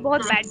कि मेरी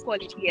बहुत बैड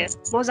क्वालिटी है,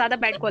 बहुत ज्यादा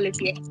बैड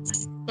क्वालिटी है।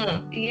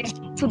 ये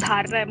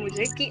सुधार रहा है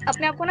मुझे कि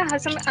अपने आप को ना हर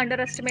समय अंडर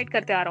एस्टिमेट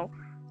करते आ रहा हूँ,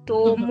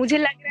 तो मुझे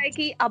लग रहा है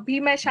कि अभी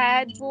मैं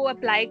शायद वो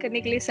अप्लाई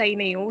करने के लिए सही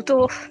नहीं हूँ,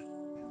 तो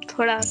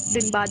थोड़ा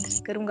दिन बाद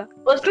करूंगा।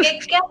 उसके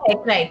क्या है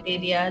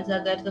क्राइटेरियाज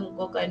अगर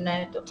तुमको करना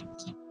है तो?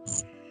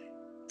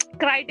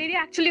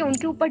 क्राइटेरिया एक्चुअली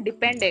उनके ऊपर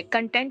डिपेंड है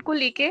कंटेंट को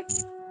लेके,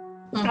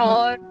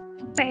 और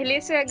पहले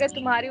से अगर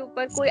तुम्हारे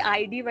ऊपर कोई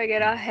आईडी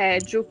वगैरह है,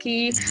 जो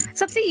कि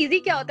सबसे इजी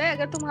क्या होता है,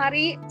 अगर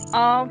तुम्हारी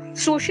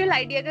सोशल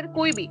आईडी, अगर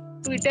कोई भी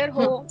ट्विटर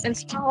हो,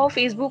 इंस्टा हो,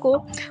 फेसबुक हो,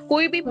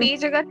 कोई भी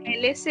पेज अगर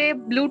पहले से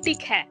ब्लू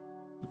टिक है,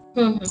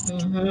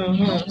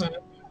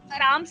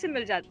 आराम से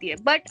मिल जाती है,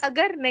 बट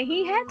अगर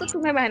नहीं है तो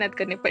तुम्हें मेहनत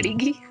करनी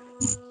पड़ेगी।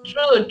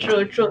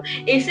 ट्रू।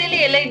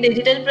 इसीलिए like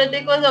digital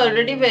Prateek was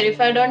already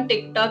verified on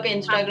TikTok,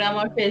 Instagram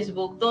और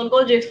फेसबुक, तो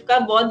उनको जिफ का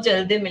बहुत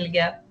जल्दी मिल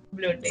गया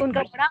ब्लू टिक।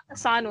 उनका बड़ा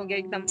आसान हो गया,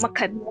 एकदम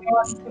मक्खन।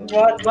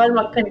 बहुत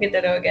मक्खन की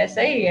तरह हो गया,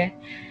 सही है।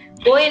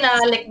 कोई ना,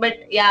 लाइक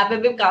बट यहाँ पे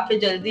भी काफी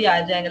जल्दी आ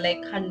जाएगा,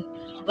 लाइक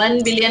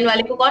 1 बिलियन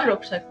वाले को कौन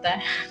रोक सकता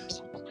है।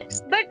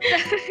 बट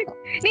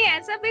नहीं,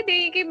 ऐसा भी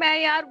नहीं कि मैं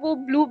यार वो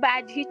ब्लू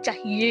बैज ही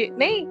चाहिए,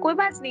 नहीं कोई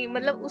बात नहीं,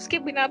 मतलब उसके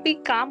बिना भी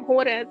काम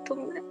हो रहा है तो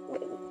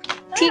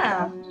ठीक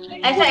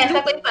है। ऐसा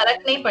कोई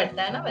फर्क नहीं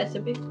पड़ता है ना वैसे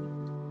भी।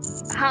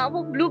 हाँ,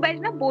 वो ब्लू बैज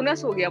ना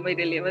बोनस हो गया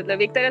मेरे लिए,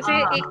 मतलब एक तरह से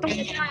एक तो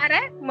मजा आ रहा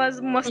है,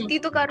 मस्ती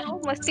तो कर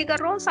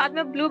रहा हूँ, साथ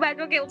में ब्लू बैज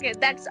हो गया, okay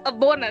that's a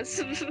bonus.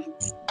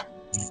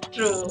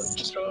 True.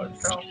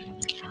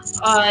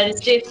 और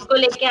जिप्स को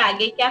लेके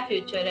आगे क्या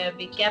फ्यूचर है,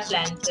 अभी क्या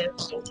प्लान्स है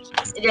उसको?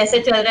 जैसे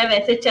चल रहा है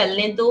वैसे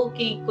चलने दो,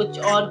 कि कुछ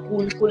और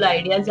कूल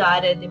आइडियाज आ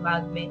रहे हैं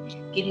दिमाग में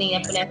कि नहीं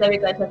अपन ऐसा भी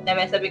कर सकते हैं,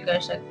 वैसा भी कर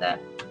सकता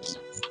है?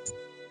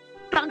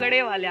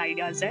 तगड़े वाले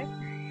आइडियाज है।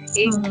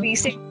 एक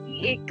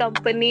रिसेंटली एक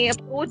कंपनी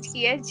अप्रोच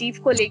की है जीफ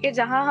को लेके,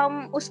 जहां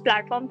हम उस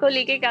प्लेटफॉर्म को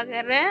लेके क्या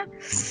कर रहे हैं,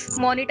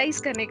 मोनेटाइज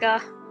करने का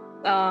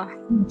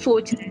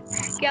सोच रहे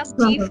हैं कि आप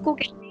जीफ को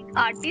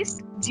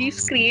आर्टिस्ट जीफ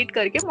क्रिएट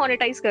करके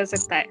मोनेटाइज कर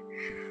सकता है।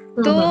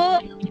 तो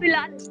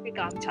फिलहाल इस पे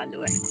काम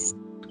चालू है।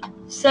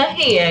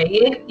 सही है,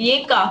 ये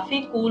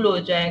काफी कूल हो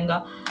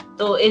जाएगा।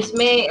 तो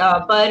इसमें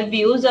पर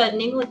व्यूज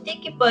अर्निंग होती है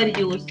कि पर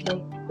यूज,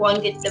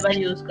 कौन कितने बार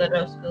यूज कर रहा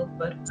है उसके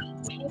ऊपर?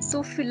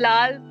 तो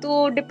फिलहाल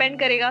तो डिपेंड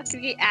करेगा,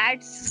 क्योंकि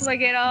एड्स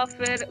वगैरह,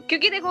 फिर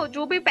क्योंकि देखो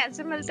जो भी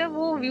पैसे मिलते हैं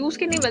वो व्यूज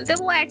के नहीं मिलते,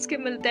 वो एड्स के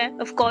मिलते हैं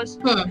ऑफ कोर्स।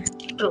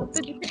 तो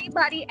जितनी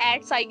बारी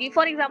एड्स आएगी,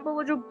 फॉर एग्जांपल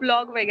वो जो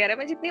ब्लॉग वगैरह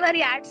में जितनी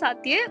बारी एड्स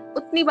आती है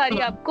उतनी बारी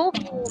आपको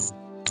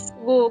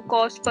वो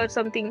कॉस्ट पर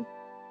समथिंग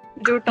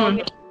जो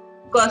टारगेट,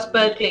 कॉस्ट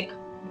पर क्लिक।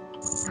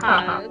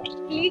 हाँ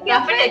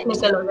काफी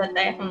टेक्निकल हो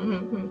जाता है।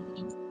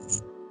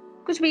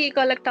 कुछ भी एक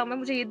अलग टर्म है,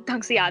 मुझे ये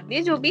ढंग से याद नहीं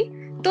है जो भी।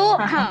 तो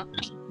हाँ,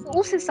 तो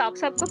उस हिसाब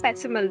से आपको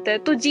पैसे मिलते हैं।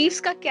 तो जीव्स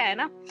का क्या है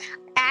ना,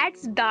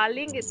 एड्स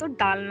डालेंगे तो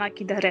डालना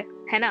किधर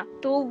है ना,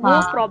 तो वो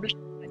प्रॉब्लम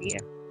आ रही है।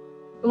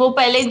 वो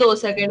पहले ही 2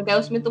 सेकंड का है,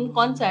 उसमें तुम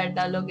कौन सा ऐड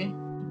डालोगे?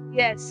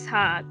 यस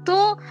हाँ, तो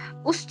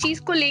उस चीज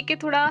को लेके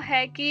थोड़ा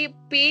है कि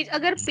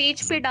अगर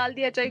पेज पे डाल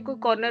दिया जाए कोई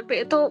कॉर्नर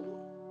पे, तो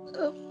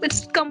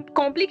इट्स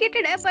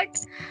कॉम्प्लिकेटेड है, बट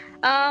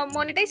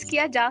मोनेटाइज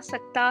किया जा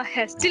सकता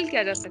है, स्टिल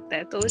किया जा सकता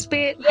है। तो इस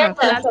पे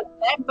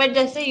बट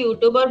जैसे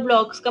यूट्यूब और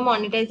ब्लॉग्स का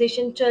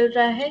मोनेटाइजेशन चल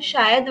रहा है,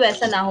 शायद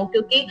वैसा ना हो,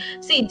 क्योंकि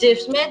सी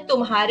जिफ्स में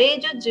तुम्हारे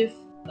जो जिफ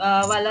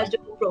वाला जो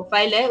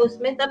प्रोफाइल है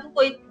उसमें तब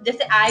कोई,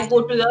 जैसे I go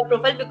to your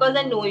profile because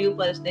I know you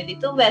personally,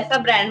 तो वैसा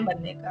ब्रांड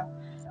बनने का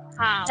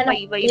है ना।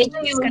 ये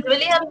तो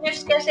यूजुअली हम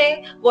जिफ्स कैसे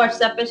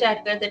व्हाट्सएप पे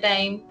चैट करते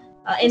टाइम,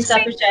 इंस्टा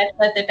पे चैट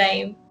करते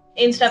टाइम,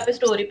 इंस्टा पे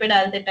स्टोरी पे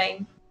डालते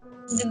time,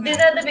 these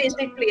are the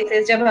basic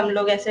places जब हम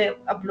लोग ऐसे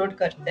अपलोड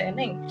करते हैं,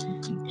 नहीं?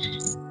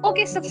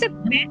 ओके, सबसे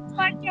बेस्ट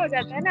पार्ट क्या हो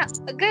जाता है ना,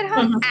 अगर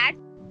हम एड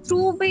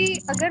थ्रू भी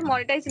अगर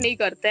मोनेटाइज नहीं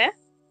करते हैं,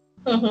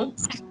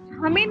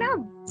 हमें ना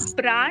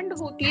ब्रांड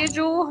होती है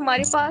जो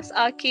हमारे पास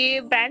आके,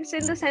 ब्रांड्स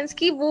इन द सेंस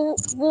कि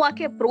वो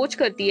आके अप्रोच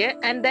करती है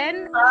एंड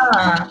देन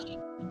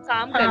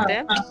काम करते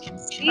हैं।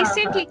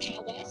 रिसेंटली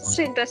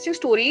सबसे इंटरेस्टिंग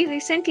स्टोरी,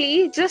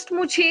 रिसेंटली जस्ट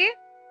मुझे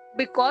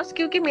बिकॉज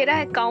क्योंकि मेरा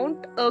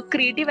अकाउंट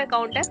क्रिएटिव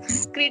अकाउंट है,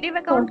 क्रिएटिव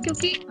अकाउंट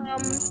क्योंकि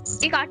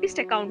एक आर्टिस्ट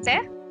अकाउंट है,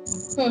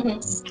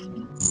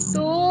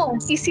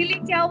 तो इसीलिए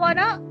क्या हुआ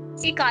ना,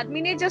 एक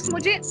आदमी ने जस्ट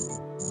मुझे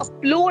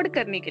अपलोड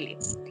करने के लिए,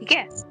 ठीक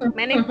है,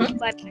 मैंने कुछ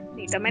बनाया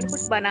नहीं था, मैंने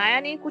कुछ बनाया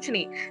नहीं, कुछ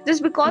नहीं,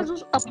 जस्ट बिकॉज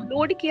उस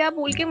अपलोड किया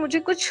बोल के मुझे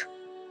कुछ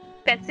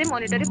पैसे,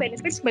 मॉनेटरी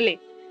बेनिफिट्स मिले।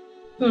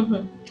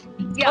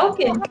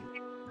 ओके।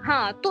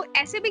 हाँ, तो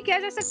ऐसे भी किया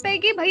जा सकता है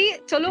कि भाई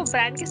चलो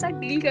ब्रांड के साथ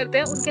डील करते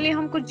हैं, उनके लिए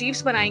हम कुछ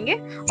जीफ्स बनाएंगे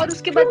और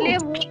उसके बदले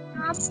वो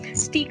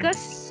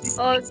स्टिकर्स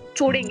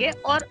छोड़ेंगे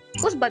और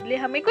उस बदले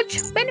हमें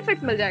कुछ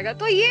बेनिफिट मिल जाएगा।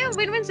 तो ये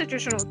विन विन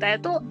सिचुएशन होता है,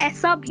 तो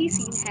ऐसा भी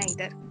सीन है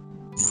इधर।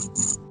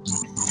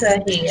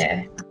 सही है।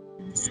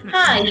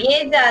 हाँ,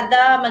 ये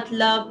ज्यादा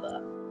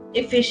मतलब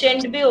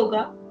एफिशिएंट भी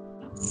होगा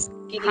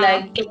कि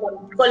लाइक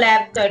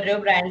कोलैब कर रहे हो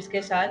ब्रांड्स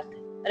के साथ,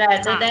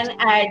 rather than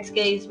ads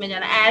के इसमें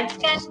जाना। ads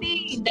can be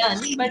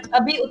done, but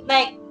अभी उतना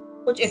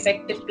कुछ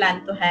इफेक्टिव प्लान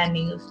तो है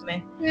नहीं उसमें।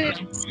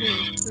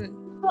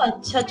 तो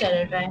अच्छा चल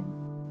रहा है।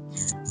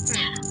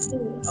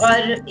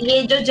 और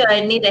ये जो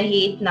जर्नी रही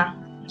इतना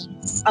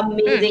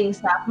अमेजिंग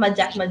सा,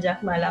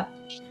 मजाक वाला,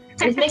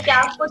 इसमें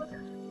क्या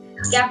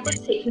कुछ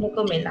सीखने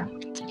को मिला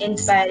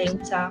इंस्पायरिंग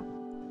सा?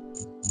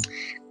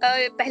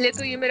 पहले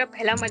तो ये मेरा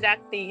पहला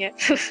मजाक नहीं है।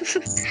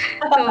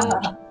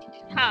 तो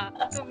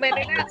हाँ, तो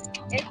मैंने ना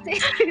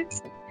ऐसे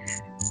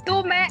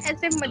तो मैं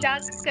ऐसे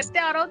मजाक करते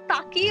आ रहा हूँ,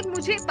 ताकि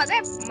मुझे पता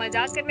है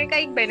मजाक करने का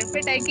एक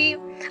बेनिफिट है कि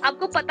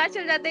आपको पता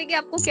चल जाता है कि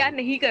आपको क्या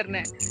नहीं करना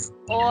है।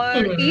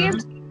 और ये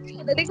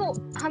देखो,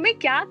 हमें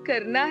क्या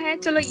करना है,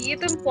 चलो ये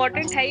तो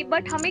इम्पोर्टेंट है ही,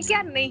 बट हमें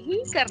क्या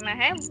नहीं करना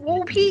है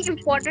वो भी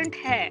इम्पोर्टेंट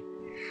है।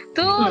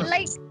 तो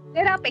लाइक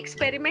अगर आप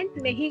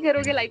एक्सपेरिमेंट नहीं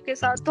करोगे लाइफ के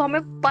साथ, तो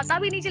हमें पता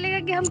भी नहीं चलेगा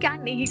कि हम क्या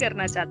नहीं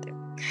करना चाहते।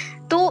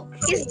 तो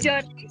इस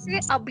जर्नी से,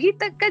 अभी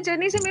तक का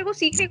जर्नी से मेरे को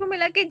सीखने को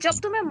मिला कि जब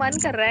तुम्हें मन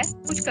कर रहा है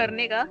कुछ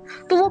करने का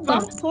तो वो बम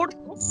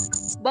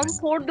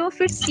फोड़ दो,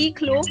 फिर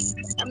सीख लो।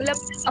 मतलब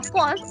ऑफ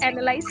कोर्स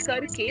एनालाइज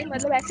करके,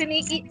 मतलब ऐसे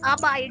नहीं कि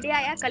अब आइडिया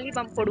आया कल ही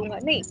बम फोड़ूंगा,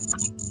 नहीं,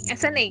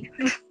 ऐसा नहीं।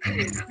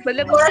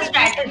 मतलब थोड़ा उसके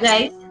लिए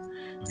स्ट्रैटेजाइज,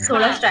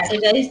 थोड़ा हाँ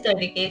स्ट्रैटेजाइज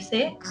तरीके से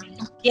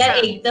यार, हाँ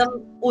एकदम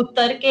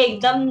उतर के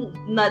एकदम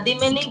नदी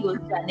में नहीं घुस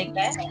जाने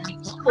का है। हाँ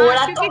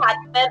थोड़ा तो क्योंकि हाथ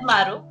पैर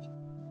मारो,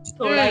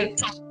 थोड़ा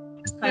हम्म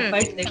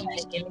एफर्ट्स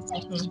दिखाने के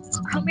लिए।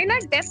 हमें ना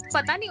डेप्थ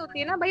पता नहीं होती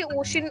है ना भाई,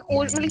 ओशन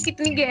मतलब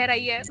कितनी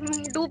गहराई है,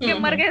 डूब के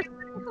मर गए।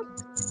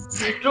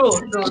 True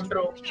true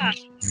true. हाँ,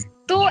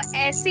 तो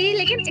ऐसे ही,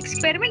 लेकिन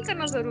एक्सपेरिमेंट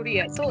करना जरूरी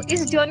है। तो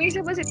इस जर्नी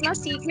से बस इतना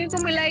सीखने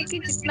को मिला है कि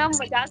जितना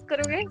मजाक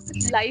करोगे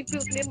लाइफ भी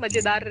उतनी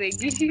मजेदार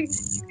रहेगी।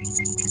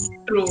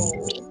 True,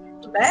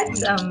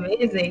 that's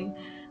amazing.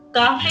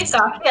 काफी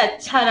काफी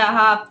अच्छा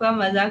रहा आपका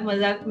मजाक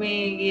मजाक में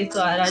ये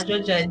सारा जो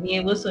जर्नी है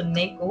वो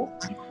सुनने को।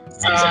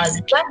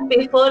 But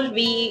before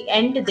we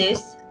end this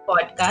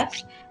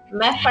podcast,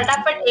 मैं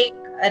फटाफट एक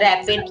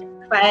रैपिड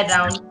फायर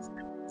राउंड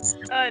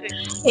अरे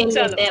खेल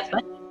चलो, लेते हैं अपन।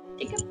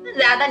 ठीक है,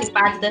 ज्यादा नहीं,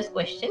 5-10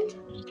 क्वेश्चन।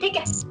 ठीक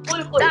है,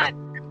 cool cool.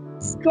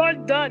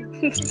 Done.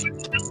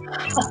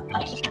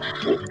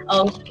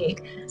 Okay,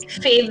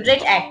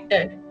 favourite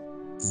actor?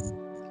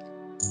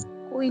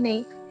 कोई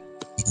नहीं,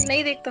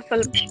 नहीं देखता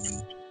फिल्म।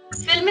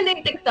 फिल्म नहीं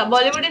देखता,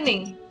 बॉलीवुड ही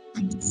नहीं?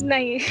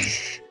 नहीं,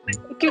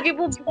 क्योंकि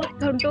वो बहुत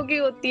घंटों की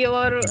होती है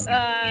और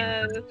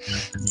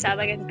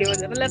ज्यादा घंटे हो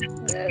जाए, मतलब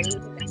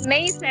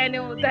नहीं सहने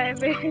होता है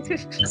फिर।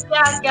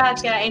 क्या क्या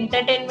क्या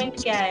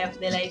एंटरटेनमेंट क्या है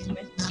अपने लाइफ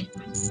में?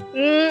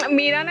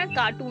 मेरा ना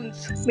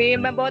कार्टून्स में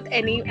मैं बहुत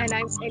एनी बहुत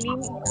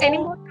कम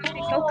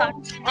देखता हूँ,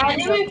 कार्टून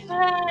एनिमे बहुत।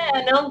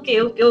 Fan, okay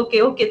okay okay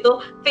okay. तो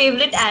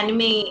favourite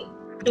anime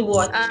to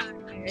watch?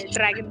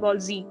 Dragon Ball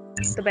Z,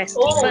 the best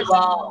oh बस।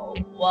 वाओ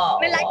वाओ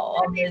मैं लाइफ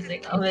वाओ, में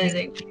देख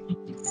अमेजिंग सकती हूँ। अमेजिंग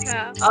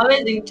हाँ,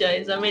 amazing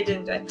choice,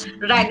 amazing choice.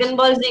 Dragon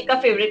Ball Z का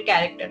फेवरेट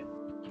कैरेक्टर?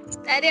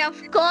 अरे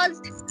ऑफ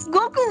कोर्स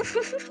गोकू।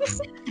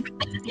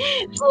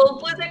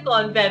 गोकू से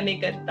कौन प्यार नहीं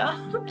करता?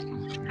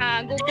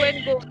 हाँ, Goku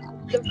and Goku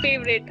the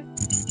favourite.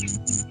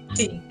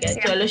 ठीक है,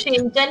 चलो,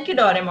 शिनचैन की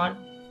डोरेमोन?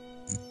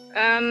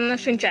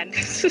 शिनचैन।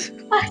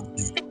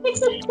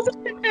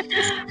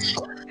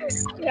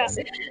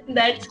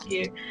 That's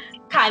cute.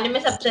 खाने में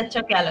सबसे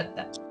अच्छा क्या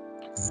लगता है?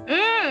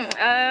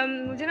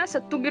 मुझे ना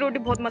सत्तू की रोटी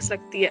बहुत मस्त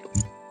लगती है।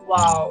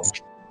 वाओ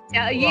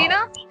ये वाओ।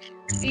 ना,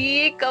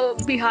 ये एक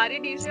बिहारी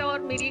डिश है और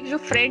मेरी एक जो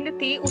फ्रेंड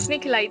थी उसने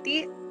खिलाई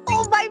थी।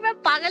 ओ भाई, मैं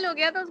पागल हो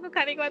गया था उसको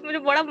खाने के बाद, मुझे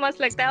बड़ा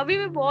मस्त लगता है, अभी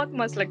भी बहुत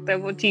मस्त लगता है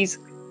वो चीज।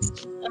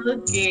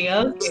 Okay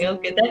okay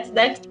okay,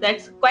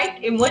 that's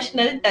quite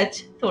emotional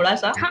touch थोड़ा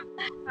सा। हाँ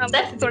हाँ,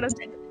 दैट्स बस थोड़ा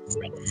सा।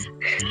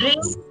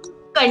 Dream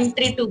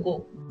country to go,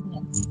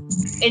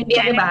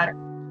 India के कनाडा। बाहर?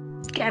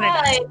 कनाडा।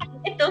 हाय,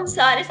 तुम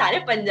सारे सारे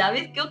पंजाबी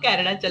क्यों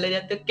कनाडा चले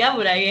जाते हो? क्या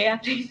बुराई है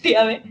यार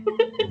इंडिया में?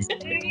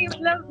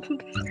 मतलब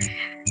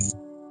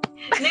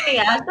नहीं नहीं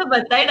यार, तो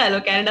बता ही डालो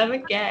कनाडा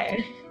में क्या है।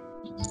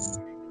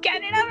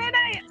 कनाडा में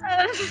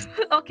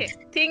ना, ओके,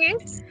 थिंग इज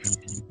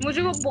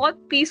मुझे वो बहुत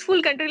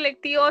पीसफुल कंट्री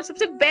लगती है, और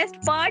सबसे बेस्ट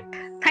पार्ट,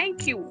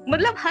 थैंक यू।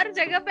 मतलब हर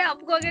जगह पे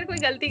आपको अगर कोई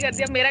गलती कर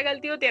दिया, मेरा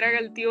गलती हो तेरा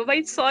गलती हो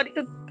भाई,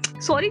 सॉरी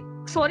सॉरी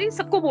सॉरी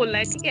सबको बोलना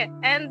है, ठीक है,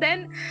 and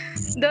then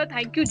the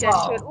thank you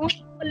gesture,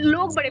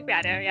 लोग बड़े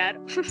प्यारे हैं यार।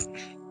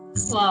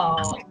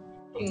 वाह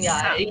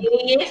यार, हाँ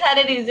ये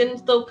सारे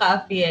रीजंस तो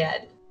काफी है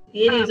यार।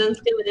 ये हाँ, रीजंस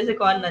की वजह से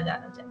कौन ना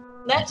जाना चाहे।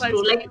 दैट्स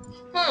ट्रू, बस लाइक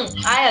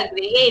आई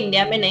एग्री, ये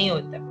इंडिया में नहीं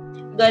होता।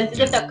 गलती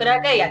से टकरा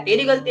गए, या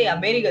तेरी गलती है या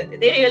मेरी गलती,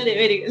 तेरी गलती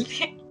मेरी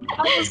गलती।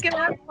 अब उसके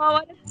बाद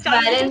हमारे चालू।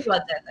 वायलेंस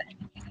बहुत ज्यादा है,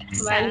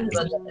 वायलेंस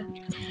बहुत ज्यादा है।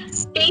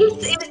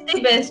 Piece is the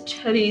best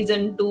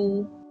reason to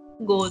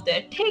go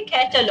there. ठीक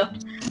है, चलो,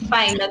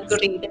 फाइन,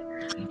 अग्रीड।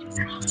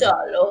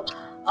 चलो,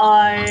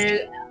 और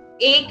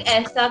एक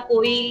ऐसा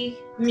कोई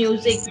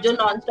म्यूजिक जो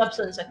नॉन स्टॉप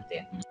सुन सकते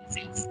हैं?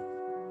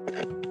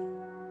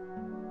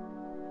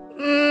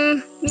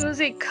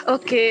 Music,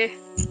 okay.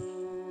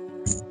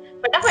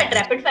 फटाफट,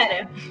 रैपिड फायर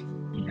है।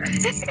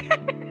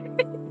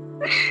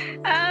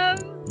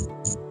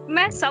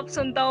 मैं सब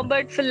सुनता हूँ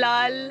बट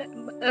फिलहाल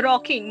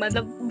रॉकिंग,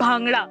 मतलब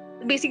bhangra,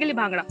 basically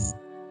bhangra.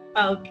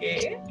 Okay,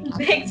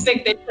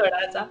 expected थोड़ा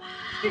सा।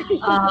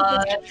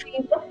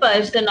 Favourite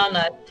person on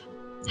earth?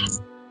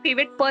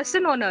 Favourite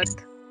person on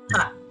earth?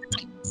 हाँ।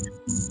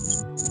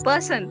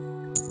 पर्सन?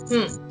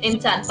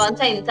 इंसान, कौन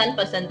सा इंसान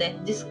पसंद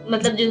है, जिस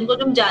मतलब जिनको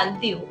तुम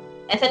जानती हो?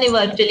 ऐसा नहीं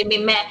वर्चुअली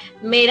में, मैं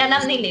मेरा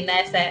नाम नहीं लेना,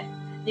 ऐसा है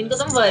जिनको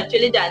तुम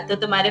वर्चुअली जानते हो,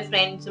 तुम्हारे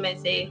फ्रेंड्स में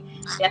से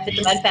या फिर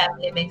तुम्हारी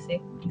फैमिली में से।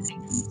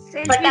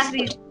 सेल्फिश फटाक से।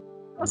 Reason.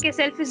 Okay,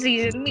 selfish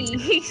reason, me.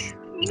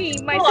 Me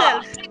my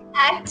self.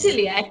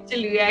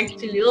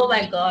 Actually, oh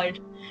my God,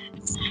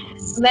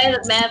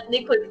 मैं अपनी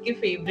खुद की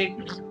फेवरेट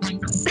हूँ।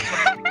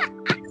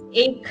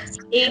 एक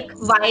एक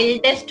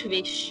वाइल्डेस्ट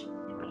विश?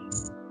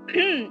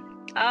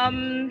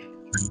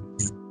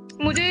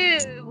 मुझे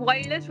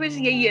वाइल्डेस्ट विश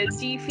यही है,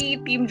 जीफी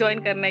टीम ज्वाइन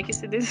करना है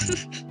किसी दिन।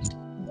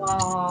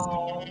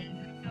 वाओ,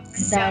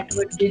 या that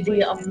would be the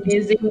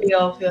amazing day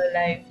of your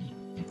life.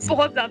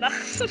 बहुत ज्यादा।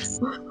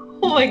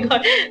 Oh my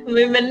God,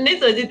 मैंने नहीं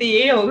सोची थी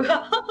ये होगा।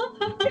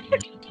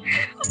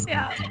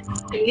 Yeah.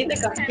 ये तो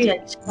काफी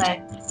अच्छा है।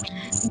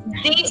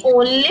 The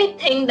only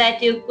thing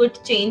that you could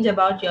change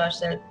about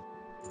yourself.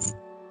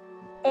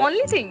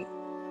 Only thing,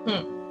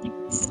 हम्म।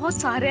 बहुत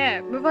सारे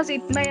हैं मेरे पास,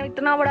 मैं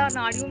इतना बड़ा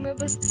नाड़ी हूँ, मेरे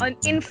पास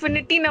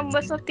इन्फिनिटी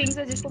नंबर्स ऑफ थिंग्स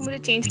है जिसको मुझे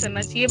चेंज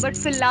करना चाहिए, बट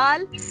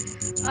फिलहाल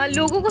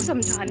लोगों को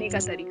समझाने का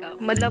तरीका,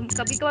 मतलब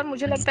कभी कभार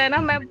मुझे लगता है ना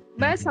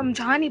मैं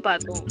समझा नहीं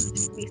पाता हूँ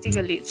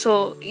बेसिकली,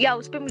 सो या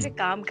उस पर मुझे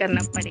काम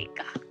करना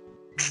पड़ेगा।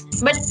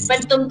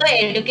 बट तुम तो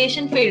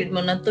एजुकेशन फील्ड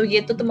में ना, तो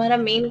ये तो तुम्हारा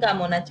मेन काम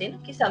होना चाहिए ना,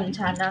 कि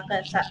समझाना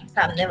का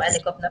सामने वाले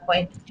को अपना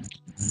पॉइंट,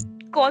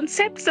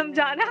 कॉन्सेप्ट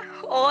समझाना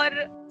और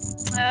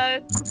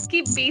खुद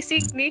की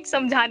बेसिक नीड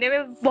समझाने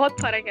में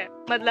बहुत फर्क है,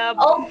 मतलब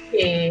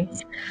ओके।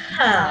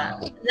 हाँ,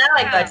 now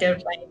I got your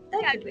point.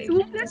 Yeah, That's great. 2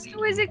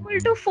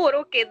 + 2 = 4,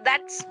 okay,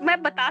 that's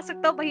मैं बता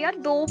सकता हूँ भैया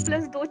 2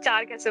 + 2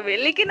 4 कैसे हुए,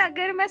 लेकिन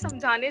अगर मैं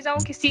समझाने जाऊँ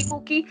किसी को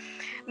कि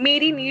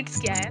मेरी नीड्स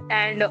क्या है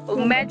एंड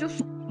मैं जो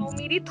सोच रहा हूँ,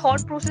 मेरी थॉट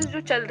प्रोसेस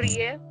जो चल रही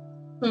है,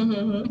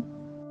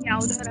 या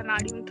उधर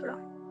अनाड़ी हूँ थोड़ा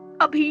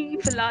अभी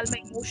फिलहाल मैं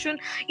इमोशन,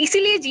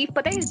 इसीलिए जीफ,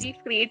 पता है जीफ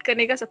क्रिएट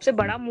करने का सबसे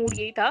बड़ा मूड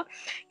यही था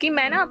कि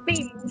मैं ना अपने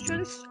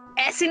इमोशंस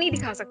ऐसे नहीं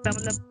दिखा सकता,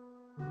 मतलब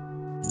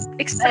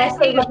एक्सप्रेस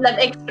ऐसे ही नहीं कर मतलब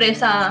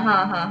एक्सप्रेस, हाँ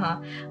हाँ हाँ हाँ,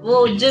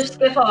 वो जिस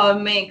के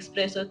फॉर्म में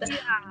एक्सप्रेस होता है।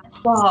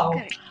 सकता। Wow,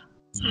 correct.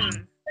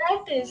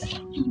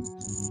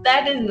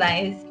 that is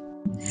nice.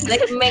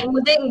 Like मैं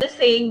मुझे in the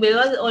saying,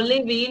 because only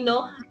we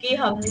know कि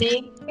हमने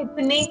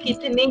कितने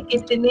कितने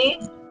कितने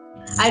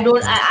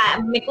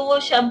मेरे को वो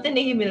शब्द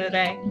नहीं मिल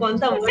रहा है, कौन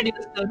सा वर्ड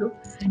यूज करूं।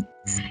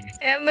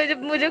 मुझे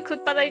मुझे खुद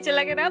पता ही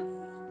चला कि ना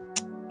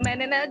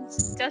मैंने ना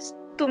जस्ट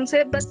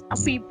तुमसे बस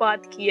अभी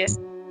बात की है।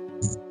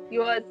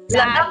 You are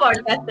लगा that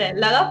पॉडकास्ट है,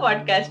 लगा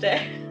पॉडकास्ट है।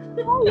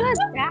 oh, you are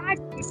that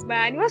good,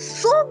 man. You are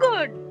so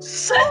good,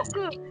 so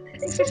good.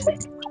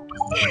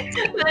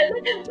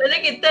 मैंने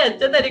कितने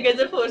अच्छे तरीके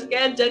से फोर्स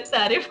किया जग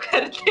तारीफ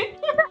करके।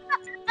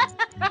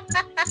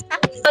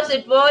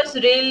 It was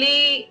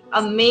really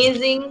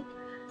amazing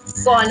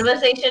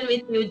conversation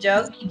with you,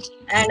 Jug,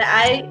 and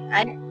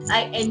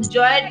I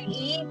enjoyed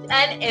each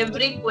and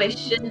every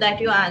question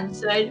that you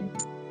answered,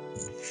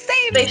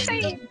 Same.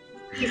 especially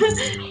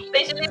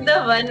especially the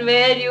one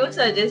where you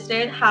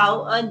suggested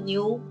how a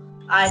new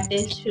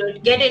artist should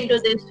get into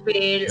this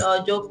field, और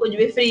जो कुछ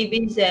भी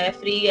freebies है,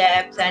 free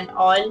apps and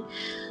all,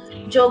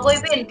 जो कोई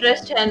भी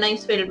interest है ना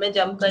इस फील्ड में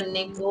जंप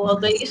करने को,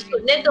 अगर ये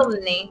सुने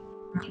तुमने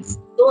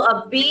तो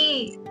अभी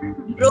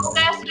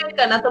प्रोक्रेस्टिनेट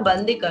करना तो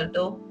बंद ही कर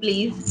दो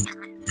please,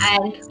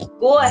 and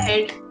go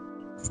ahead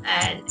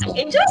and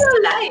enjoy your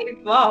life.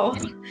 Wow,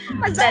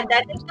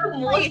 that is the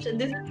most,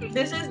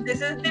 this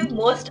is the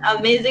most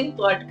amazing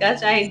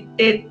podcast I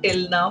did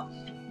till now.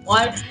 Or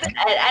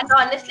and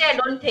honestly, I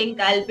don't think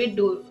I'll be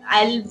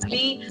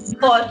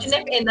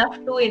fortunate enough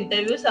to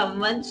interview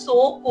someone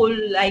so cool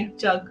like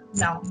Jug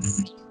now.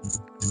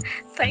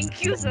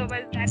 Thank you so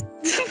much.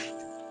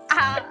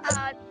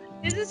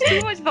 This is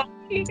too much for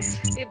me.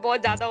 ये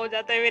बहुत ज्यादा हो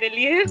जाता है मेरे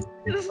लिए।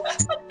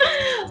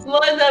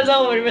 बहुत ज्यादा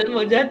ओवरवेलम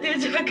हो जाती है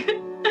जग।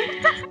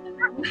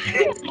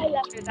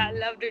 I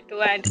loved it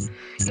too, and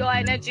your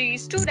energy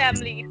is too damn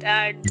lit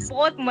and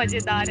बहुत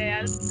मजेदार है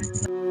यार।